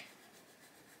black,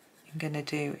 I'm going to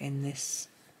do in this.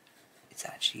 It's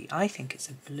actually, I think it's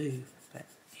a blue, but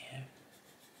yeah,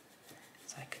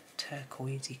 it's like a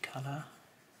turquoisey colour.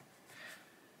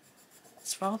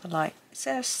 It's rather like, is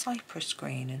there a cypress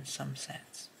green in some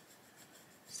sets?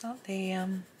 Is that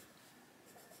the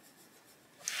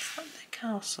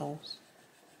castles?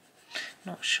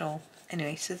 Not sure.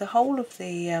 Anyway, so the whole of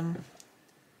the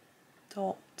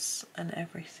dots and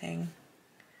everything,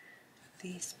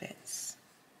 these bits,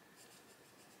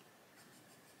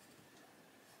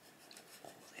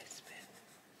 all this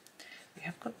bit. We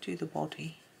have got to do the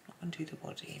body. I'm not going to do the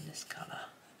body in this colour.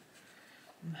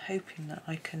 I'm hoping that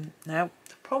I can. Now,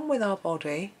 the problem with our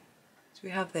body is we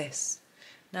have this.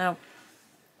 Now,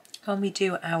 when we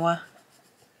do our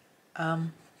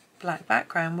black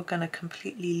background, we're going to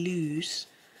completely lose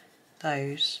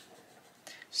those.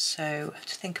 So I have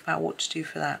to think about what to do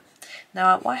for that.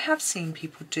 Now, what I have seen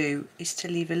people do is to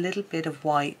leave a little bit of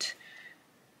white.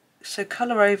 So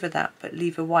colour over that, but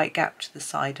leave a white gap to the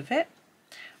side of it.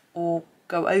 Or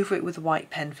go over it with a white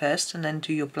pen first and then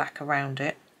do your black around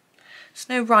it. There's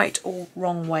no right or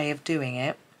wrong way of doing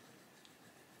it.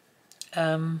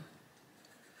 I'm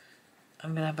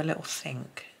going to have a little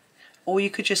think. Or you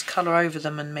could just colour over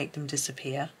them and make them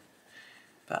disappear.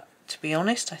 But to be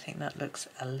honest, I think that looks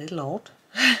a little odd.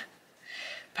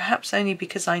 Perhaps only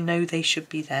because I know they should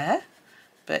be there.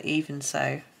 but even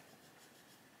so.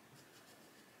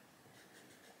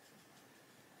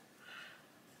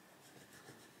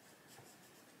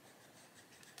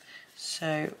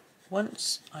 So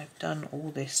once I've done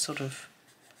all this sort of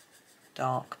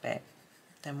dark bit,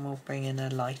 then we'll bring in a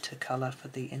lighter colour for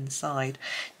the inside.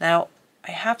 Now,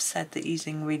 I have said that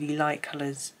using really light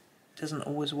colours doesn't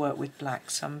always work with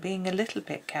black, so I'm being a little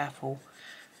bit careful.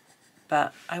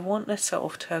 But I want a sort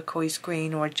of turquoise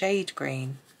green or a jade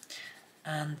green,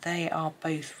 and they are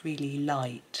both really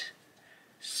light.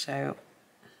 So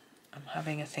I'm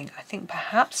having a think. I think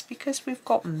perhaps because we've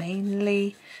got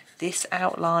mainly this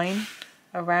outline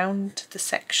around the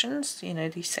sections, you know,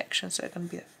 these sections that are going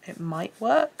to be, it might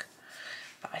work,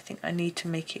 but I think I need to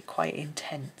make it quite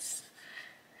intense,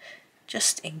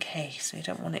 just in case. We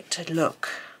don't want it to look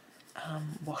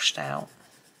washed out.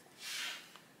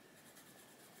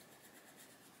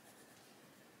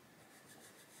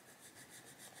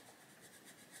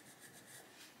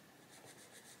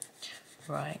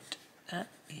 Right, that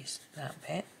is that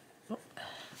bit. Oop.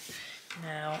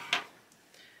 Now,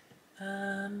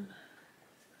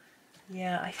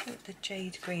 yeah, I think the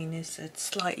jade green is a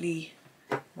slightly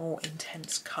more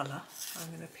intense colour. I'm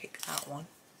going to pick that one.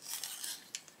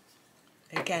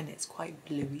 Again, it's quite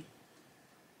bluey.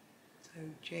 So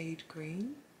jade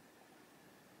green.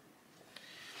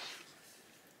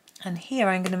 And here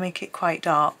I'm going to make it quite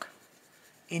dark,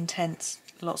 intense,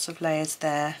 lots of layers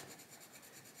there,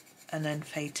 and then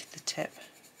fade to the tip.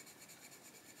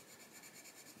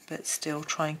 But still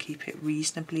try and keep it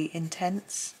reasonably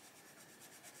intense.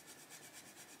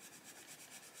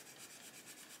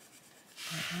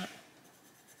 Like that.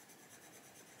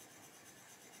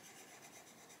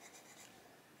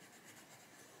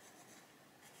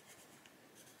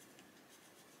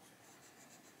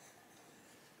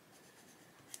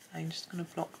 I'm just going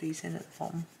to block these in at the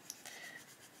bottom.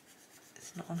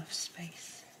 There's not enough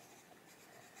space.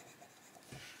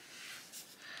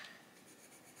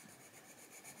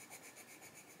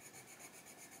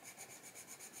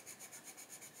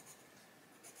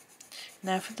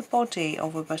 Now for the body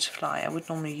of a butterfly, I would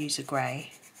normally use a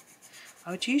grey. I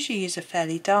would usually use a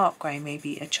fairly dark grey,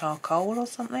 maybe a charcoal or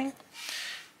something.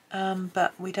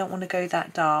 But we don't want to go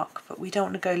that dark, but we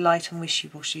don't want to go light and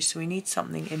wishy-washy, so we need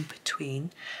something in between.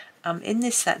 In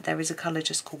this set there is a colour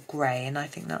just called grey, and I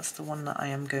think that's the one that I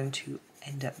am going to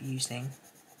end up using.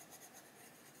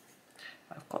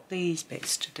 I've got these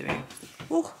bits to do.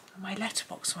 Oh, my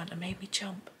letterbox went and made me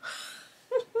jump.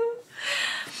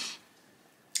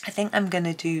 I think I'm going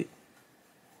to do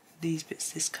these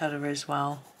bits this colour as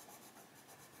well.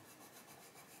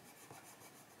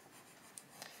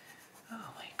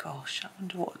 Oh my gosh, I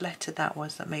wonder what letter that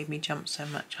was that made me jump so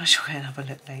much. I shall go and have a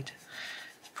look later.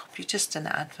 It's probably just an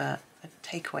advert, a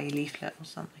takeaway leaflet or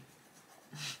something.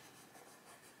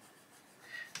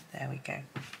 There we go.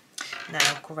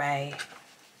 Now grey.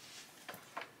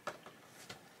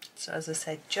 So as I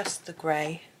said, just the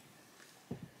grey.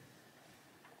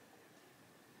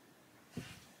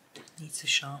 Needs to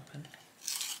sharpen.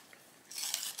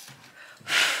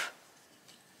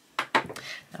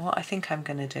 Now what I think I'm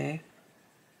going to do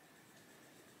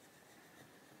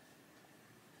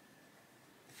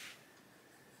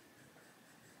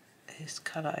is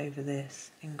colour over this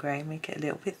in grey, make it a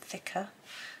little bit thicker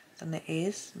than it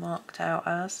is marked out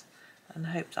as, and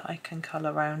hope that I can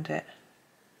colour around it.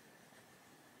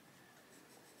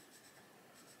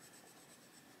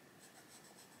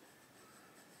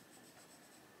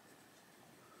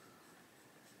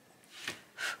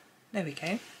 There we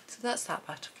go. So that's that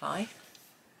butterfly.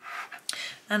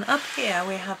 And up here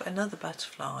we have another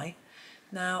butterfly.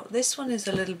 Now this one is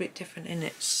a little bit different in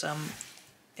its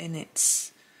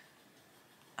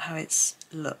how it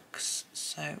looks.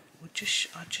 So I'll just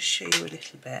show you a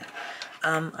little bit.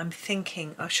 I'm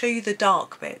thinking I'll show you the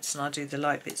dark bits and I'll do the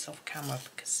light bits off camera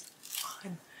because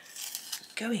I'm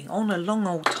going on a long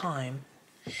old time.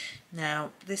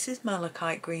 Now this is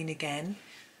malachite green again.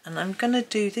 And I'm going to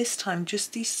do this time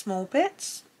just these small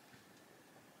bits.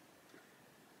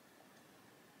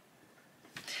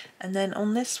 And then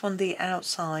on this one, the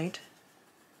outside,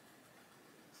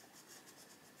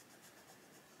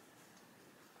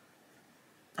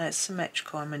 it's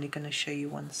symmetrical, I'm only going to show you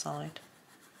one side.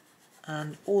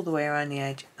 And all the way around the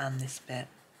edge and this bit.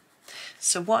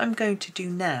 So what I'm going to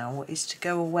do now is to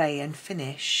go away and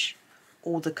finish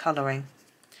all the colouring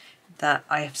that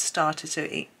I have started, so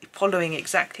following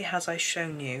exactly as I've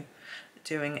shown you,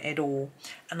 doing it all,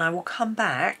 and I will come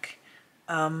back.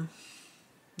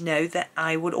 Know that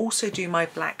I would also do my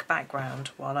black background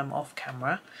while I'm off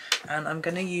camera, and I'm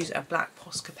going to use a black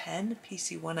Posca pen,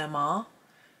 PC1MR.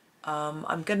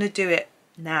 I'm going to do it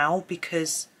now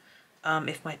because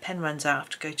if my pen runs out I have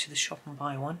to go to the shop and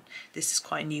buy one. This is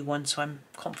quite a new one, so I'm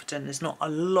confident there's not a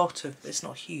lot of, it's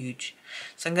not huge.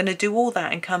 So I'm going to do all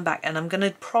that and come back, and I'm going to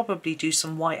probably do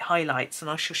some white highlights, and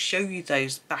I shall show you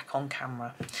those back on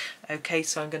camera. Okay,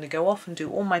 so I'm going to go off and do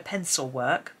all my pencil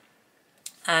work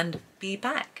and be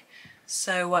back.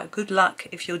 So good luck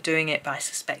if you're doing it, but I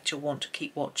suspect you'll want to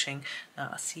keep watching.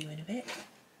 I'll see you in a bit.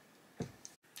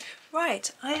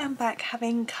 Right, I am back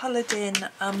having coloured in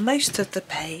most of the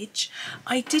page.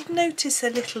 I did notice a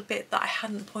little bit that I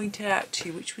hadn't pointed out to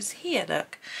you, which was here,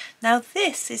 look. Now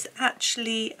this is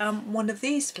actually one of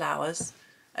these flowers,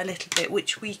 a little bit,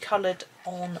 which we coloured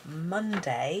on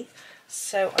Monday.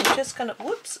 So I'm just going to,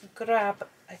 whoops, grab,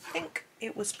 I think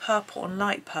it was purple and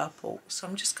light purple. So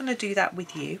I'm just going to do that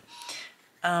with you,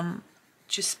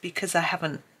 just because I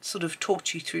haven't sort of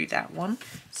talked you through that one.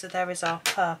 So there is our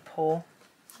purple.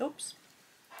 Oops.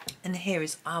 And here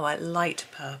is our light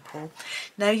purple.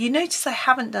 Now you notice I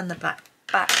haven't done the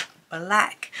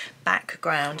black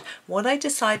background. What I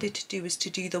decided to do is to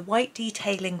do the white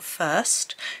detailing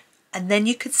first, and then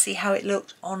you could see how it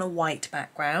looked on a white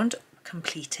background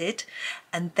completed,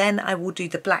 and then I will do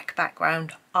the black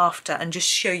background after and just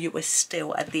show you a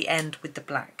still at the end with the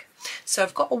black. So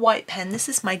I've got a white pen. This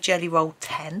is my Gellyroll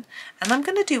 10, and I'm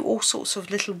going to do all sorts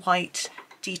of little white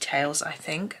details. I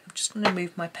think I'm just going to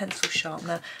move my pencil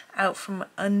sharpener out from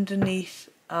underneath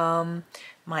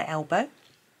my elbow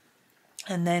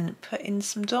and then put in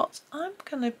some dots. I'm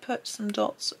going to put some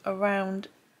dots around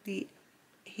the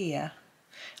here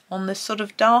on the sort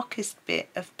of darkest bit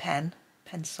of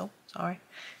pencil, sorry,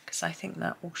 because I think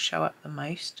that will show up the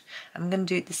most. I'm going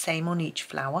to do the same on each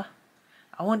flower.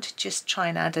 I want to just try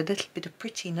and add a little bit of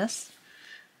prettiness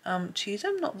to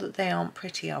them, not that they aren't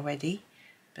pretty already,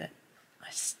 but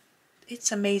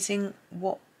it's amazing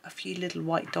what a few little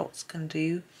white dots can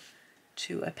do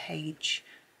to a page.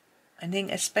 I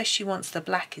think especially once the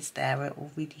black is there, it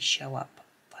will really show up.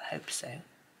 I hope so.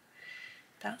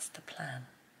 That's the plan.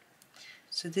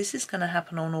 So this is going to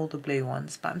happen on all the blue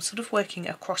ones, but I'm sort of working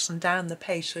across and down the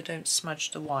page so I don't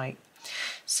smudge the white.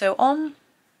 So on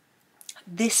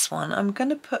this one, I'm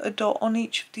going to put a dot on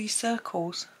each of these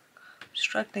circles. I'm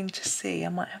struggling to see. I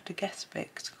might have to guess a bit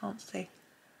because I can't see.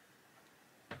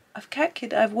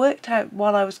 I've worked out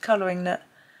while I was colouring that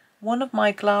one of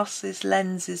my glasses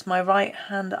lenses, my right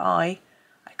hand eye,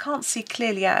 I can't see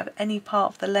clearly out of any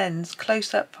part of the lens.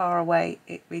 Close up, far away,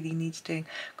 it really needs doing.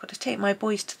 Got to take my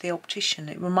boys to the optician.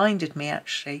 It reminded me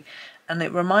actually, and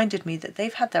it reminded me that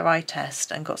they've had their eye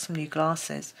test and got some new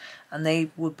glasses, and they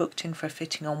were booked in for a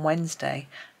fitting on Wednesday.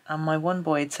 And my one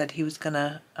boy had said he was going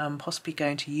to possibly go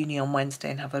into uni on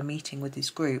Wednesday and have a meeting with his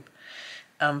group.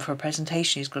 For a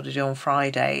presentation he's got to do on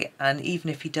Friday, and even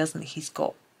if he doesn't, he's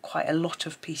got quite a lot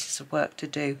of pieces of work to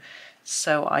do.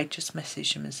 So I just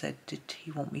messaged him and said, did he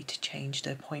want me to change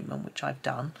the appointment, which I've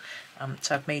done.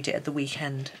 So I've made it at the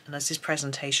weekend, and as his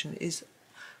presentation is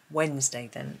Wednesday,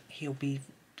 then he'll be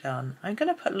done. I'm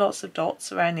going to put lots of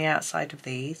dots around the outside of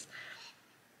these.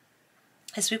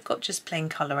 As we've got just plain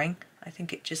colouring, I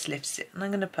think it just lifts it, and I'm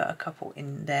going to put a couple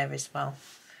in there as well.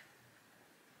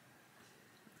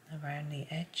 Around the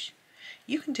edge.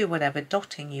 You can do whatever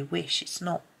dotting you wish. It's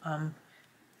not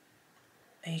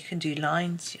you can do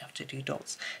lines, you have to do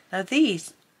dots. Now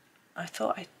these, I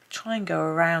thought I'd try and go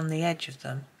around the edge of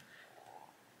them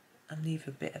and leave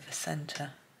a bit of a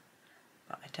centre,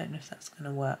 but I don't know if that's going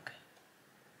to work.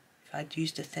 If I'd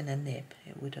used a thinner nib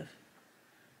it would have,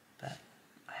 but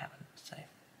I haven't, so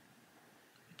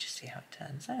we'll just see how it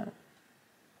turns out.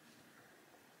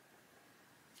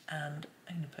 And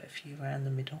I'm going to put a few around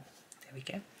the middle. There we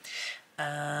go.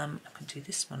 I'm going to do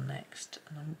this one next.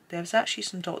 And there's actually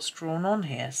some dots drawn on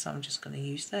here, so I'm just going to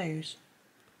use those.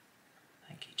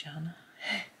 Thank you, Johanna.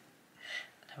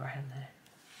 And around there.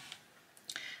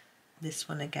 This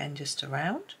one again, just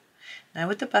around. Now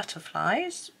with the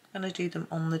butterflies, I'm going to do them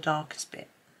on the darkest bit.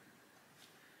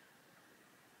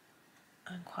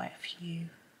 And quite a few.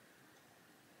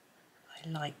 I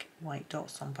like white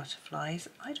dots on butterflies.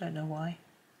 I don't know why.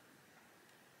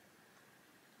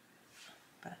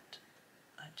 But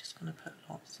I'm just going to put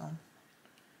lots on.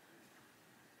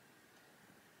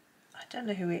 I don't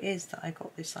know who it is that I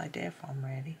got this idea from,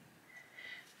 really.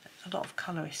 But a lot of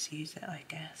colourists use it, I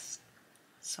guess.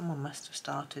 Someone must have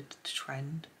started the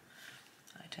trend.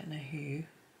 I don't know who.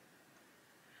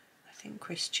 I think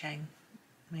Chris Cheng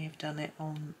may have done it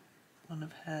on one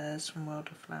of hers from World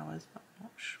of Flowers, but I'm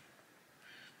not sure.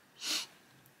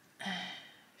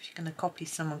 If you're going to copy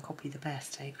someone, copy the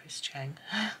best, eh, Chris Cheng?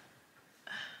 I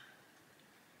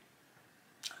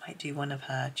might do one of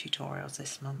her tutorials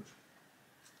this month.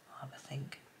 I'll have a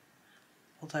think.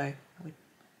 although I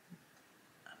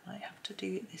might have to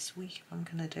do it this week if I'm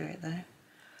going to do it though.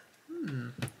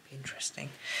 Interesting.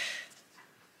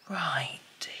 Right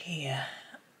here.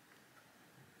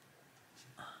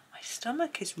 My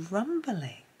stomach is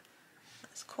rumbling.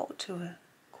 It's quarter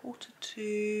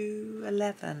to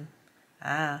 11.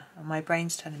 And my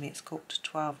brain's telling me it's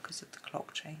 11:45 because of the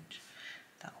clock change.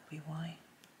 That'll be why.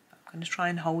 I'm going to try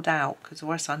and hold out because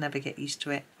otherwise I'll never get used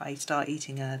to it if I start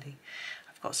eating early.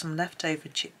 I've got some leftover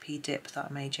chickpea dip that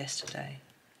I made yesterday.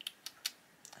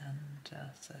 And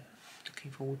so I'm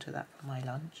looking forward to that for my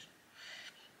lunch.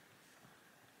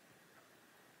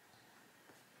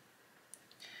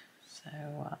 So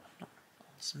I've got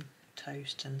some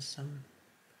toast and some,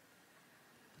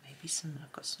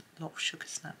 I've got a lot of sugar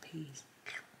snap peas.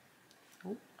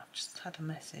 Oh, I've just had a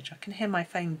message. I can hear my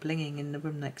phone blinging in the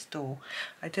room next door.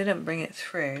 I didn't bring it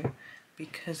through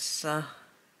because I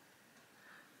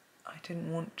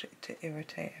didn't want it to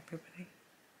irritate everybody.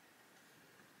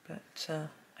 But I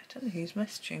don't know who's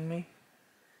messaging me.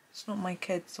 It's not my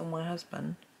kids or my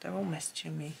husband. They're all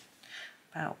messaging me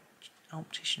about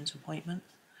optician's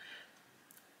appointments.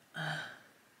 But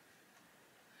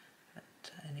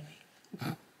anyway,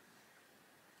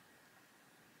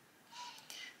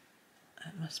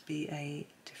 it must be a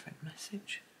different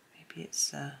message. Maybe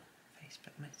it's a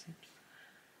Facebook message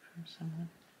from someone.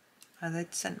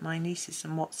 They'd sent my nieces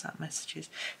some WhatsApp messages.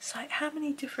 It's like, how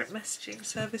many different messaging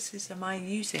services am I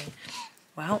using?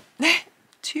 Well,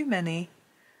 too many.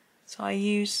 So I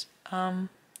use, oh,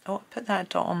 I put that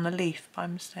dot on the leaf by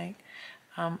mistake.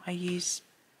 I use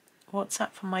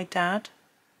WhatsApp for my dad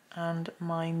and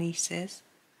my nieces,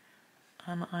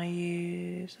 and I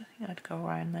use, I think I'd go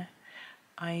around there.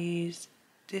 I use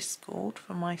Discord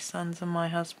for my sons and my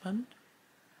husband.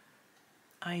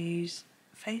 I use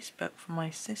Facebook for my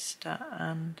sister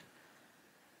and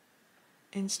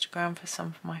Instagram for some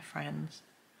of my friends.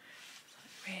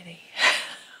 Really?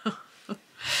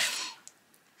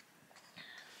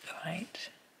 Right,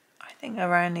 I think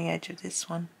around the edge of this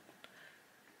one,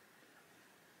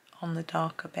 on the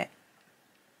darker bit.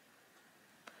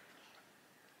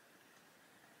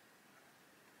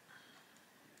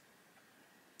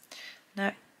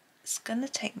 Now it's going to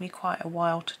take me quite a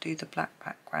while to do the black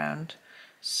background,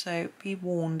 so be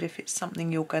warned if it's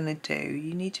something you're going to do,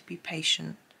 you need to be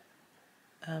patient.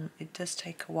 It does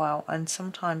take a while, and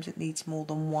sometimes it needs more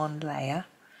than one layer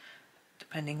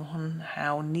depending on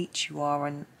how neat you are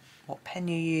and what pen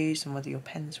you use and whether your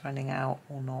pen's running out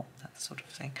or not, that sort of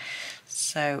thing.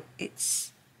 So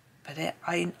it's, but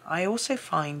I also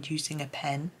find using a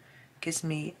pen gives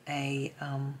me a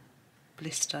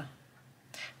blister.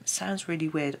 It sounds really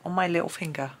weird on my little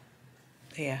finger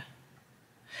here,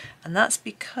 and that's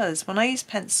because when I use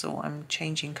pencil I'm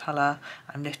changing colour,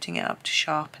 I'm lifting it up to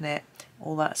sharpen it,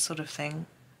 all that sort of thing.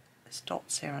 There's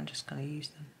dots here, I'm just going to use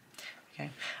them.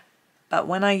 Okay, but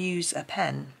when I use a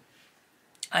pen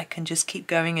I can just keep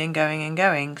going and going and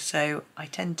going, so I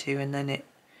tend to, and then it,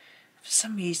 for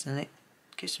some reason, it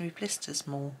gives me blisters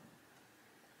more.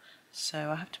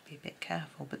 So I have to be a bit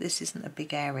careful, but this isn't a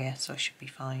big area, so I should be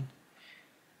fine.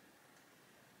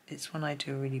 It's when I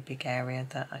do a really big area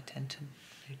that I tend to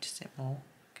notice it more.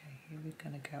 Okay, here we're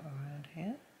going to go around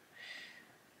here.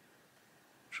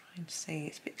 Try and see,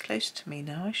 it's a bit close to me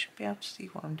now, I should be able to see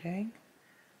what I'm doing.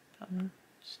 But I'm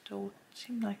still,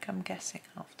 seem like I'm guessing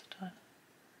half the time.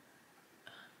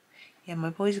 Yeah,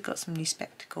 my boys have got some new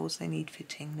spectacles, they need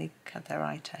fitting, they had their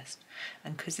eye test.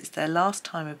 And because it's their last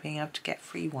time of being able to get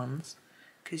free ones,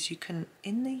 because you can,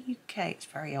 in the UK, it's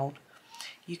very old,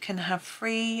 you can have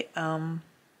free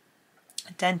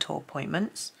dental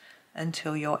appointments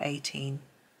until you're 18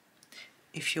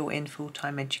 if you're in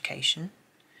full-time education.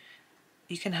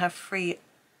 You can have free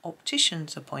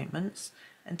optician's appointments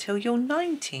until you're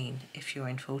 19 if you're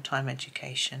in full-time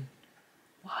education.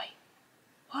 Why?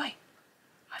 Why?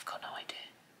 I've got no idea.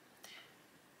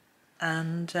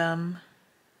 And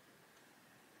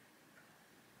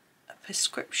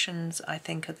prescriptions I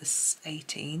think are the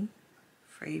 18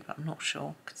 free, but I'm not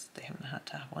sure because they haven't had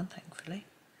to have one, thankfully.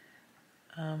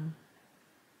 My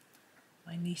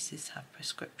nieces have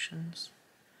prescriptions,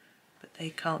 but they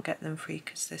can't get them free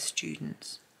because they're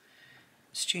students.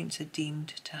 Students are deemed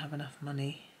to have enough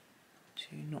money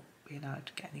to not be allowed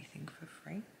to get anything for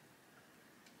free.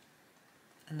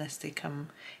 Unless they come,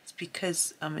 it's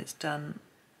because it's done,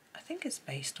 I think it's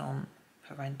based on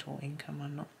parental income,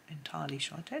 I'm not entirely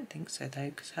sure. I don't think so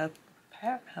though, because her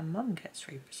mum gets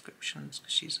free prescriptions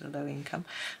because she's a low income.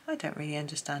 I don't really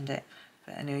understand it,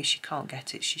 but anyway, she can't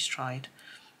get it, she's tried.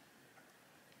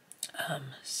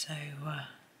 So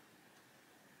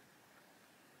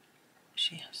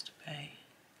she has to pay.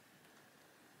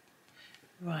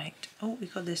 Right, oh, we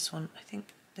got this one. I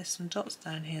think there's some dots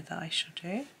down here that I should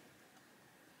do.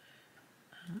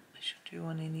 I should do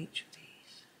one in each of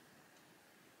these.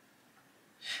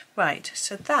 Right,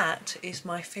 so that is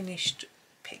my finished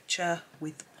picture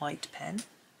with white pen.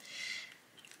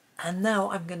 And now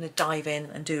I'm going to dive in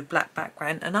and do a black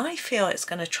background, and I feel it's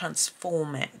going to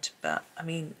transform it, but I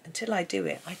mean, until I do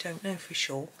it, I don't know for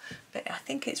sure. But I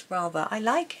think it's rather, I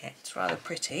like it. It's rather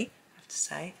pretty, I have to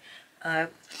say,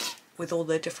 with all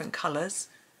the different colours.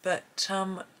 But,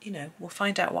 you know, we'll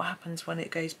find out what happens when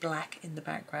it goes black in the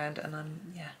background, and I'm,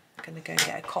 yeah, going to go and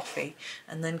get a coffee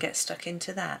and then get stuck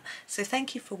into that. So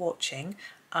thank you for watching.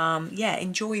 Yeah,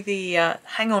 enjoy the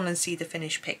hang on and see the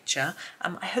finished picture.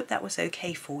 I hope that was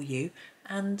okay for you,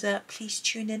 and please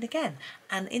tune in again,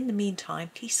 and in the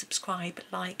meantime please subscribe,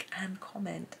 like and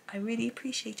comment. I really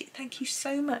appreciate it. Thank you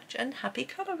so much, and happy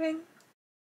colouring.